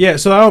 Yeah. Yeah,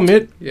 so I'll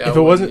admit, Yeah, if I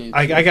it wouldn't wasn't, eat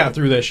I got sushi.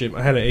 through that shit.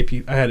 I had an AP.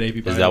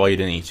 Is that why you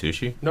didn't eat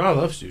sushi? No, I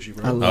love sushi,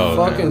 bro. I love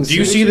Oh, Fucking Do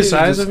you see the sushi is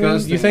size of me?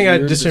 disgusting. You think I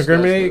You're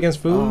discriminate disgusting. against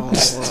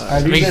food? Have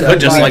I mean, you been could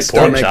just bit by like a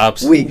pork stomach?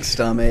 chops. Weak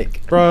stomach.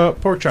 Bro,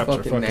 pork chops are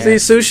Fucking fucking. nasty.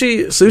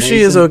 see, sushi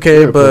is Mason, okay,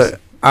 you're a but pussy.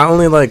 I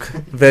only like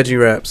veggie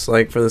wraps,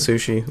 like for the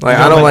sushi. Like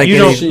You I don't like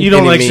you any. don't. You don't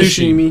any like meat.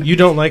 sushi. You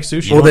don't like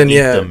sushi. You Well, don't then, eat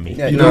yeah. the meat.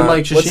 Yeah, You No. don't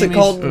like What's it sashimi?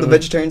 called? The Mm.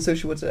 vegetarian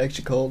sushi? What's it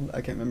actually called? I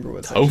can't remember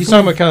what's Tofu? He's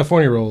talking about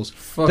California rolls.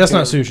 That's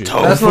not Fucking- sushi.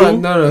 That's not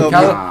no. Oh,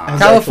 Cali- nah.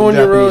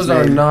 California It's rolls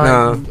actual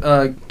are Japanese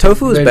not.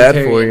 Tofu is bad for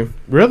vegetarian. you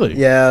Really?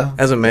 Yeah.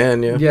 as a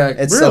man. Yeah. Yeah,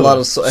 It's Really? a lot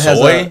of soy. It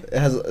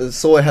has Soy?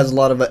 soy has a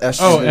lot of estrogen.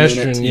 Oh, in it.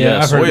 estrogen. Yeah, Yeah,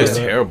 I've soy heard is that.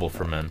 terrible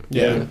for men.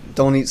 Yeah.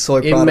 Don't eat soy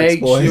it products,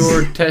 makes boys.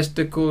 your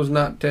testicles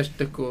not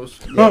testicles.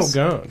 Yes. Oh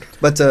god.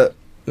 But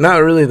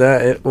Not really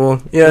that. It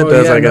well, yeah, it Well,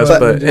 does, yeah, I guess, no,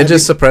 but have it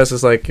just you-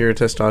 suppresses like your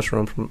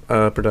testosterone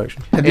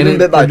production. have you And been it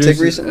bit by a tick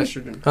produces recently?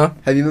 estrogen.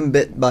 Have you been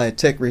bit by a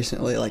tick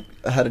recently? Like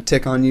had a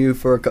tick on you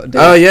for a days?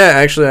 Oh yeah,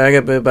 actually, I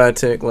got bit by a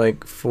tick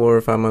like 4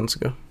 or 5 months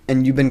ago.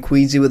 And you've been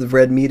queasy with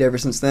red meat ever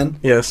since then?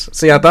 Yes.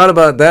 See, I thought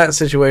about that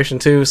situation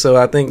too, so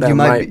I think that You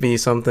might might be- be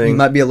something. You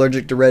might be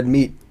allergic to red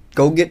meat.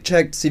 Go get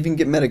checked, see if you can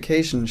get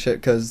medication and shit,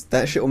 because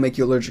that shit will make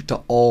you allergic to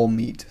all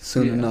meat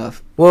soon Yeah.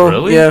 enough. well,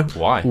 Really? yeah.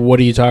 Why? What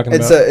are you talking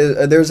It's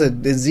about? there's a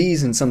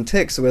disease in some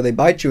ticks where they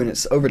bite you, and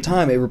it's over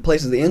time it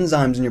replaces the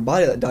enzymes in your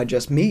body that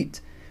digest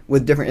meat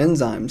with different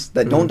enzymes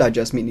that don't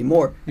digest meat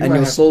anymore, You and might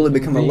you'll have slowly to be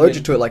become vegan.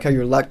 allergic to it, like how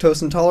you're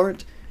lactose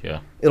intolerant. Yeah.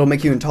 It'll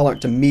make you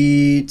intolerant to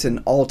meat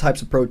and all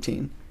types of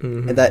protein,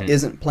 Mhm. and that Mhm.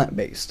 isn't plant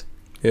based.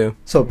 Yeah.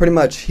 So pretty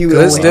much he was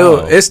 'Cause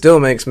only, Wow. it still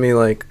makes me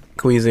like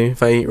queasy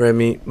if I eat red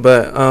meat,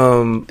 but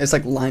it's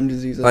like Lyme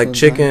disease. or like something.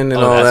 chicken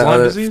and Oh, all that's that, Lyme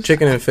other, disease?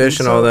 chicken and fish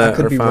and So, all I that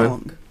could are be fine.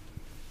 wrong,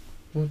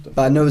 What the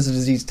but I know it's a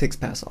disease ticks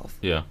pass off.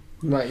 Yeah.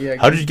 Not yet.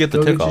 How did you get the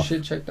Go tick get off? your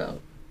shit checked out.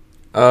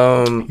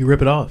 You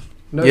rip it off.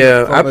 No,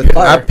 Yeah, with I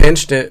fire.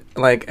 pinched it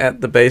like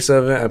at the base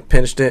of it. I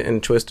pinched it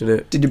and twisted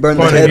it. Did you burn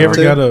the Have head you ever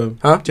too? got a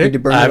Huh? Did tick? you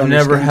burn it I've on your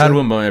never skin had too?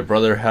 one, but my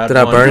brother had Did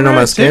I one. burn it on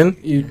my Right, skin?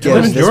 You Yeah,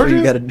 live in that's what Georgia?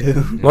 you gotta do.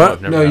 What?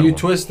 I've never No, had you one.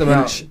 twist them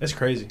out. That's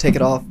crazy. Take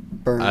it off,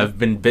 burn. I've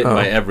been bitten Oh.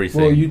 by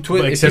everything. Well, you Like,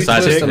 twist. If you except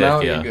twist tick, them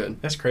out, yeah. you're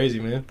good. That's crazy,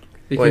 man.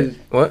 Because Wait,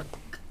 what?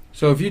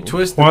 so if you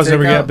twist the Juan's tick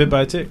never got out, bit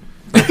by a tick.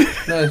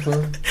 nice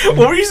one.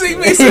 What were you saying,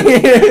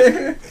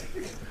 Mason?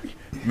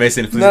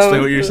 Mason, please No.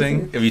 explain what you're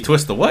saying. If you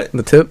twist the what?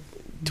 The tip?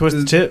 Twist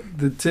the tip.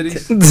 The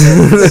titties.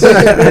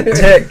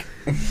 Tick.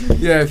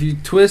 Yeah, if you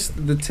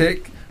twist the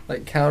tick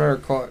like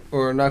clockwise,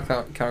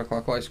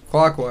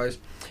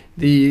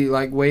 the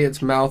like way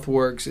its mouth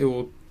works, it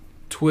will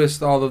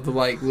twist all of the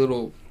like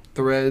little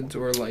threads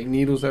or like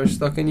needles that are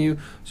stuck in you,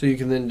 so you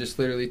can then just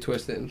literally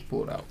twist it and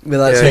pull it out. But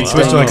that's Yeah, like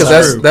twist it like because a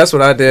that's screw. that's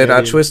what I did. Yeah,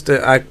 I dude.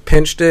 twisted, I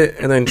pinched it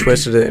and then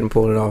twisted it and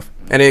pulled it off,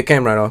 and it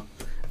came right off.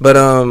 But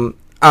I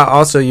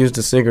also used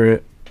a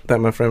cigarette that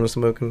my friend was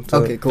smoking. To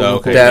Okay, cool.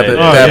 Okay. Dab it,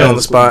 Yeah, dab yeah. it on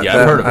the spot. Yeah,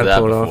 I've heard of I'd that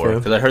pull it off, before. yeah.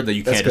 Because I heard that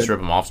you That's can't just good.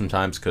 rip them off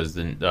sometimes because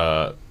then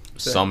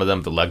some of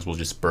them, the legs will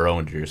just burrow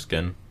into your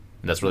skin.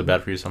 And that's really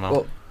bad for you somehow.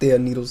 Well, they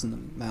have needles in the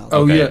mouth.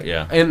 Oh Okay, yeah,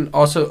 yeah. and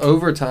also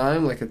over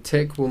time, like a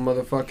tick will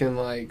motherfucking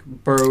like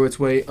burrow its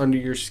way under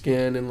your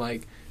skin, and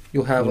like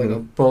you'll have like a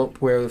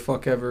bump where the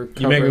fuck ever.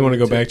 You make me covering want to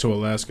the go back tick. to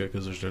Alaska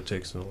because there's no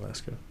ticks in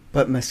Alaska.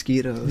 But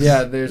mosquitoes.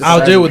 Yeah, there's.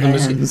 I'll deal with the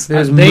hands. mosquitoes.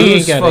 There's They ain't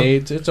moose got fuck-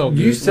 AIDS. It's all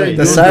You good. say The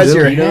Those size of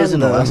your Mosquitoes hand, in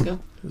though. Alaska?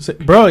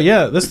 Bro,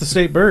 yeah, that's the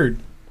state bird.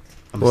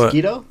 A What?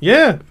 mosquito?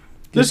 Yeah,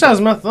 this size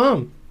of my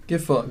thumb. Get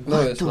fucked. No,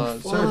 What it's the not.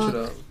 fuck? Search it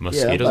up.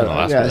 Mosquitoes Yeah, in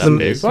Alaska yeah, are some-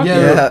 that big? Fuck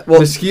Yeah, well,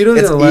 mosquitoes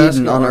it's in Alaska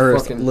eaten on are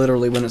Earth, fucking-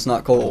 literally, when it's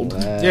not cold.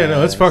 Yeah,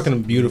 no, it's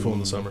fucking beautiful in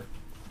the summer.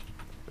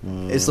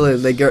 It's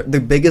literally,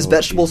 the biggest Oh,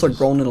 vegetables are Jesus.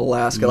 grown in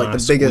Alaska, like the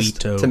Mosquito.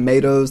 biggest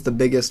tomatoes, the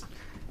biggest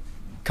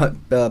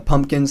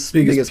pumpkins, Biggest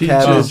biggest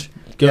peaches. cabbage.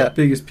 Go, Yeah.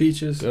 Biggest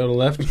peaches. go to the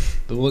left.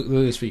 Look at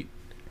his feet.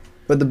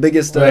 But the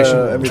biggest,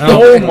 Actually, everything.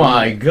 Oh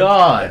my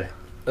god.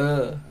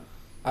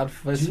 I'd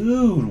fist.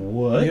 Dude,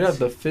 what? You'd have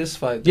to fist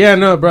fight. Yeah,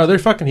 no, bro, they're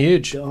fucking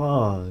huge.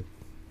 Dog.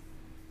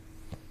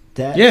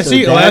 Yeah,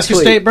 see, that's Alaska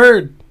what- state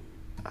bird.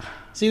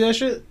 See that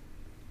shit?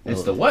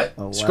 It's the what?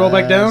 Scroll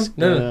back down.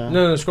 No, Alaska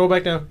no, scroll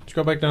back down.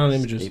 Scroll back down on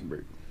images. state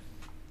bird.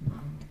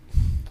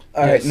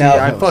 All right, see, now,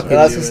 I fucking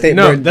Alaska knew it. state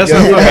No, bird. that's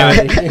Go not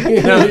ahead.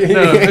 fucking.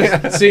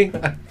 No. See,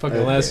 fucking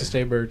Alaska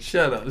state bird.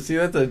 Shut up. See,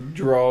 that's a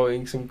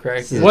drawing. Some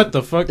crack. What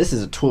the fuck? This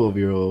is a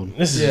 12-year-old.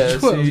 This is Yeah, a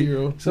see,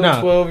 12-year-old. Some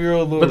Nah,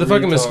 12-year-old little. but the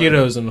fucking retard.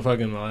 mosquitoes in the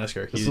fucking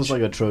Alaska are This huge. looks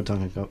like a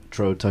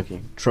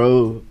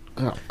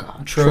Oh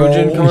god.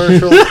 Trojan Troll.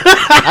 commercial.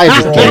 I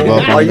just gave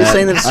up on Are you that.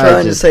 saying that it's I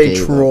trying to just say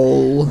gave up.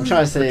 troll? I'm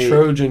trying to say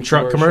Trojan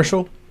Truck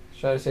commercial?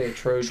 Should I say a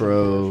Trojan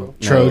Tro-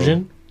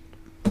 Trojan?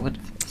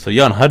 So,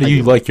 Jan, how do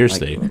you like your Like-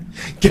 steak?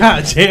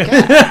 God damn.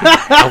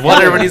 I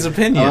want everybody's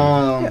opinion.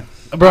 Bro,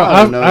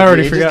 I don't know, I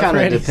already dude. forgot It just kind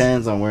of Freddy's.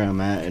 depends on where I'm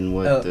at and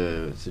what Oh.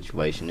 the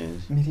situation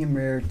is. Medium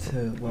rare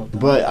to well done.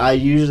 But I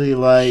usually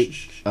like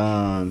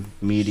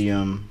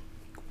medium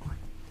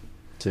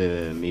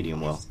to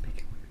medium well.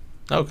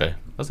 Okay,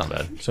 that's not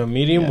bad. So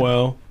medium Yeah.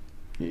 well,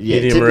 Yeah,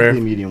 Medium typically rare.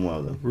 medium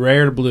well though.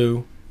 rare to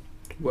blue.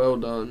 Well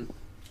done.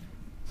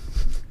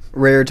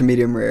 Rare to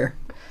medium rare.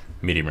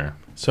 Medium rare.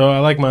 So I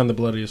like mine the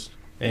bloodiest.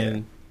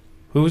 And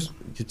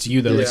it's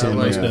you that likes I it the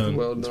like most it. done.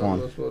 Well It's done. one.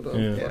 That's well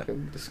done. Yeah.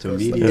 Fucking So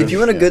disgusting. medium. If you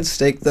want a Yeah. good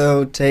steak,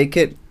 though, take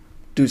it,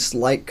 do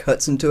slight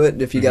cuts into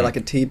it. If you got Mhm. like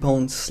a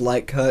T-bone,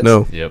 slight cuts.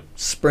 No. Yep.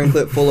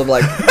 Sprinkle it full of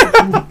like,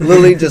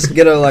 literally just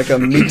get a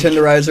meat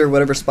tenderizer,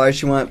 whatever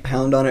spice you want,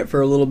 pound on it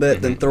for a little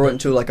bit, then Mhm. throw it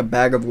into like a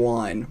bag of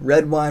wine.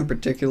 Red wine,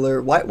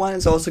 particular. White wine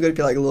is also good if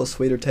you like a little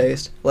sweeter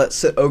taste. Let it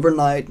sit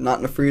overnight, not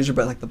in the freezer,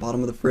 but like the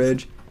bottom of the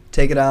fridge.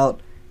 Take it out,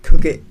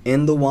 cook it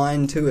in the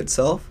wine too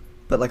itself,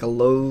 but like a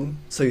low,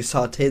 so you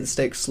saute the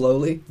steak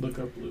slowly. Look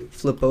up blue.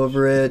 Flip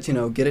over it,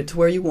 get it to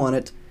where you want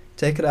it.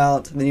 Take it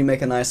out, then you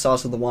make a nice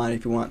sauce with the wine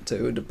if you want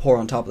to pour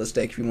on top of the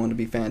steak if you want to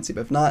be fancy.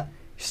 But if not,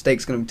 your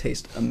steak's gonna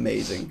taste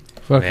amazing.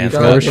 Fucking Man,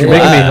 Forrest, you're God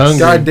making me damn. hungry.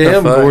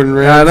 Goddamn, The fuck? Gordon I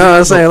Ramsay. know. I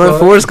was saying, let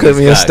Forrest cook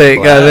me a This guy steak.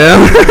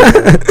 class.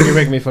 Goddamn. You're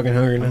making me fucking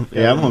hungry now.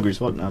 Yeah, I'm hungry as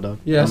fuck now, dog.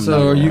 Yeah, I'm so not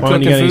are you gonna lie.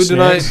 Juan, you cooking got any food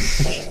tonight?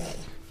 snacks?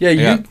 Yeah,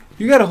 Yeah.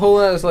 you got a whole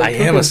ass like. I am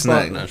cooking a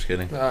snack. spot. No, I'm just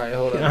kidding. All right,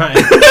 hold on.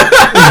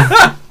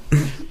 Alright.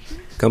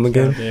 Come God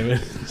again. damn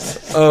it.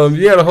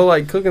 You got a whole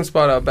like cooking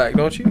spot out back,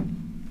 don't you?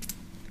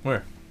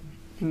 Where?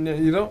 No,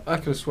 you don't. I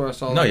could have swore I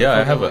saw. No, like, yeah,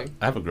 I fucking,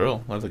 have a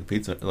grill. I have like a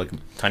pizza, like a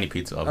tiny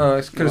pizza oven. Oh,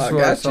 I could have Well, I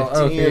swore I got saw. you.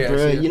 Okay, Yeah, yeah,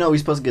 bro. see. You know we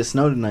supposed to get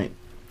snow tonight.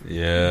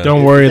 Yeah.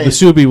 Don't worry, the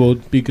Subi will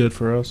be good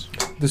for us.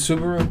 The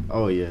Subaru.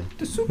 Oh yeah.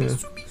 The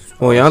Subaru.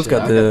 Well, Jan's Shit,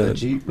 got I the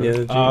Jeep. Bro. yeah.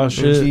 the Oh Jeep.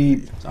 shit.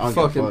 Jeep, I don't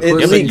Fucking give a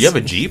fuck. It leaks. You have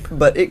a Jeep?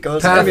 but it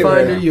goes Pathfinder,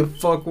 everywhere. you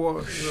fuck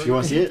what? You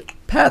want to see it?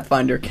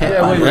 Pathfinder can't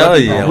Yeah, find wait, it. Hell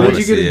yeah, I When'd wanna you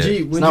get see a it.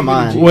 Jeep? When'd not you get a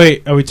mine. Jeep?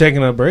 Wait, are we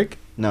taking a break?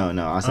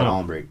 No, I said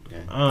on break. Yeah.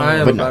 I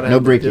am But about to no have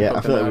to break dip yet. up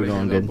I feel and like we're outta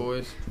going here, good. though,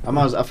 boys.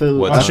 I feel.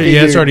 What I time? Actually,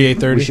 yeah, it's figured already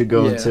 8:30. We should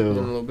go Yeah, in a little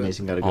until bit.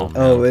 Mason gotta Oh. go.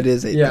 Oh, it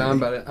is 8:30. Yeah, I'm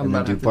about And to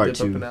then do dip part up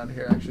 2. and out of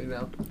here actually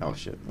now. Oh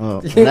shit.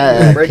 Oh,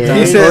 that, Break okay. time.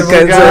 He said,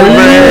 Okay, "Look, so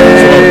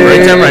So,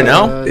 break time right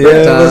now? break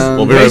Yeah, time.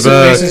 We'll be right Mason-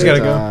 back. Mason's gotta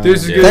go.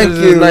 This is good. Thank This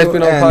is a you, nice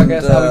being on and,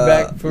 podcast. I'll be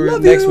back for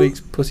love next you. week's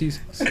pussies.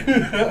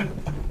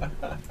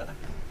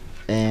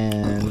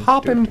 And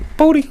Hopping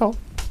booty hole.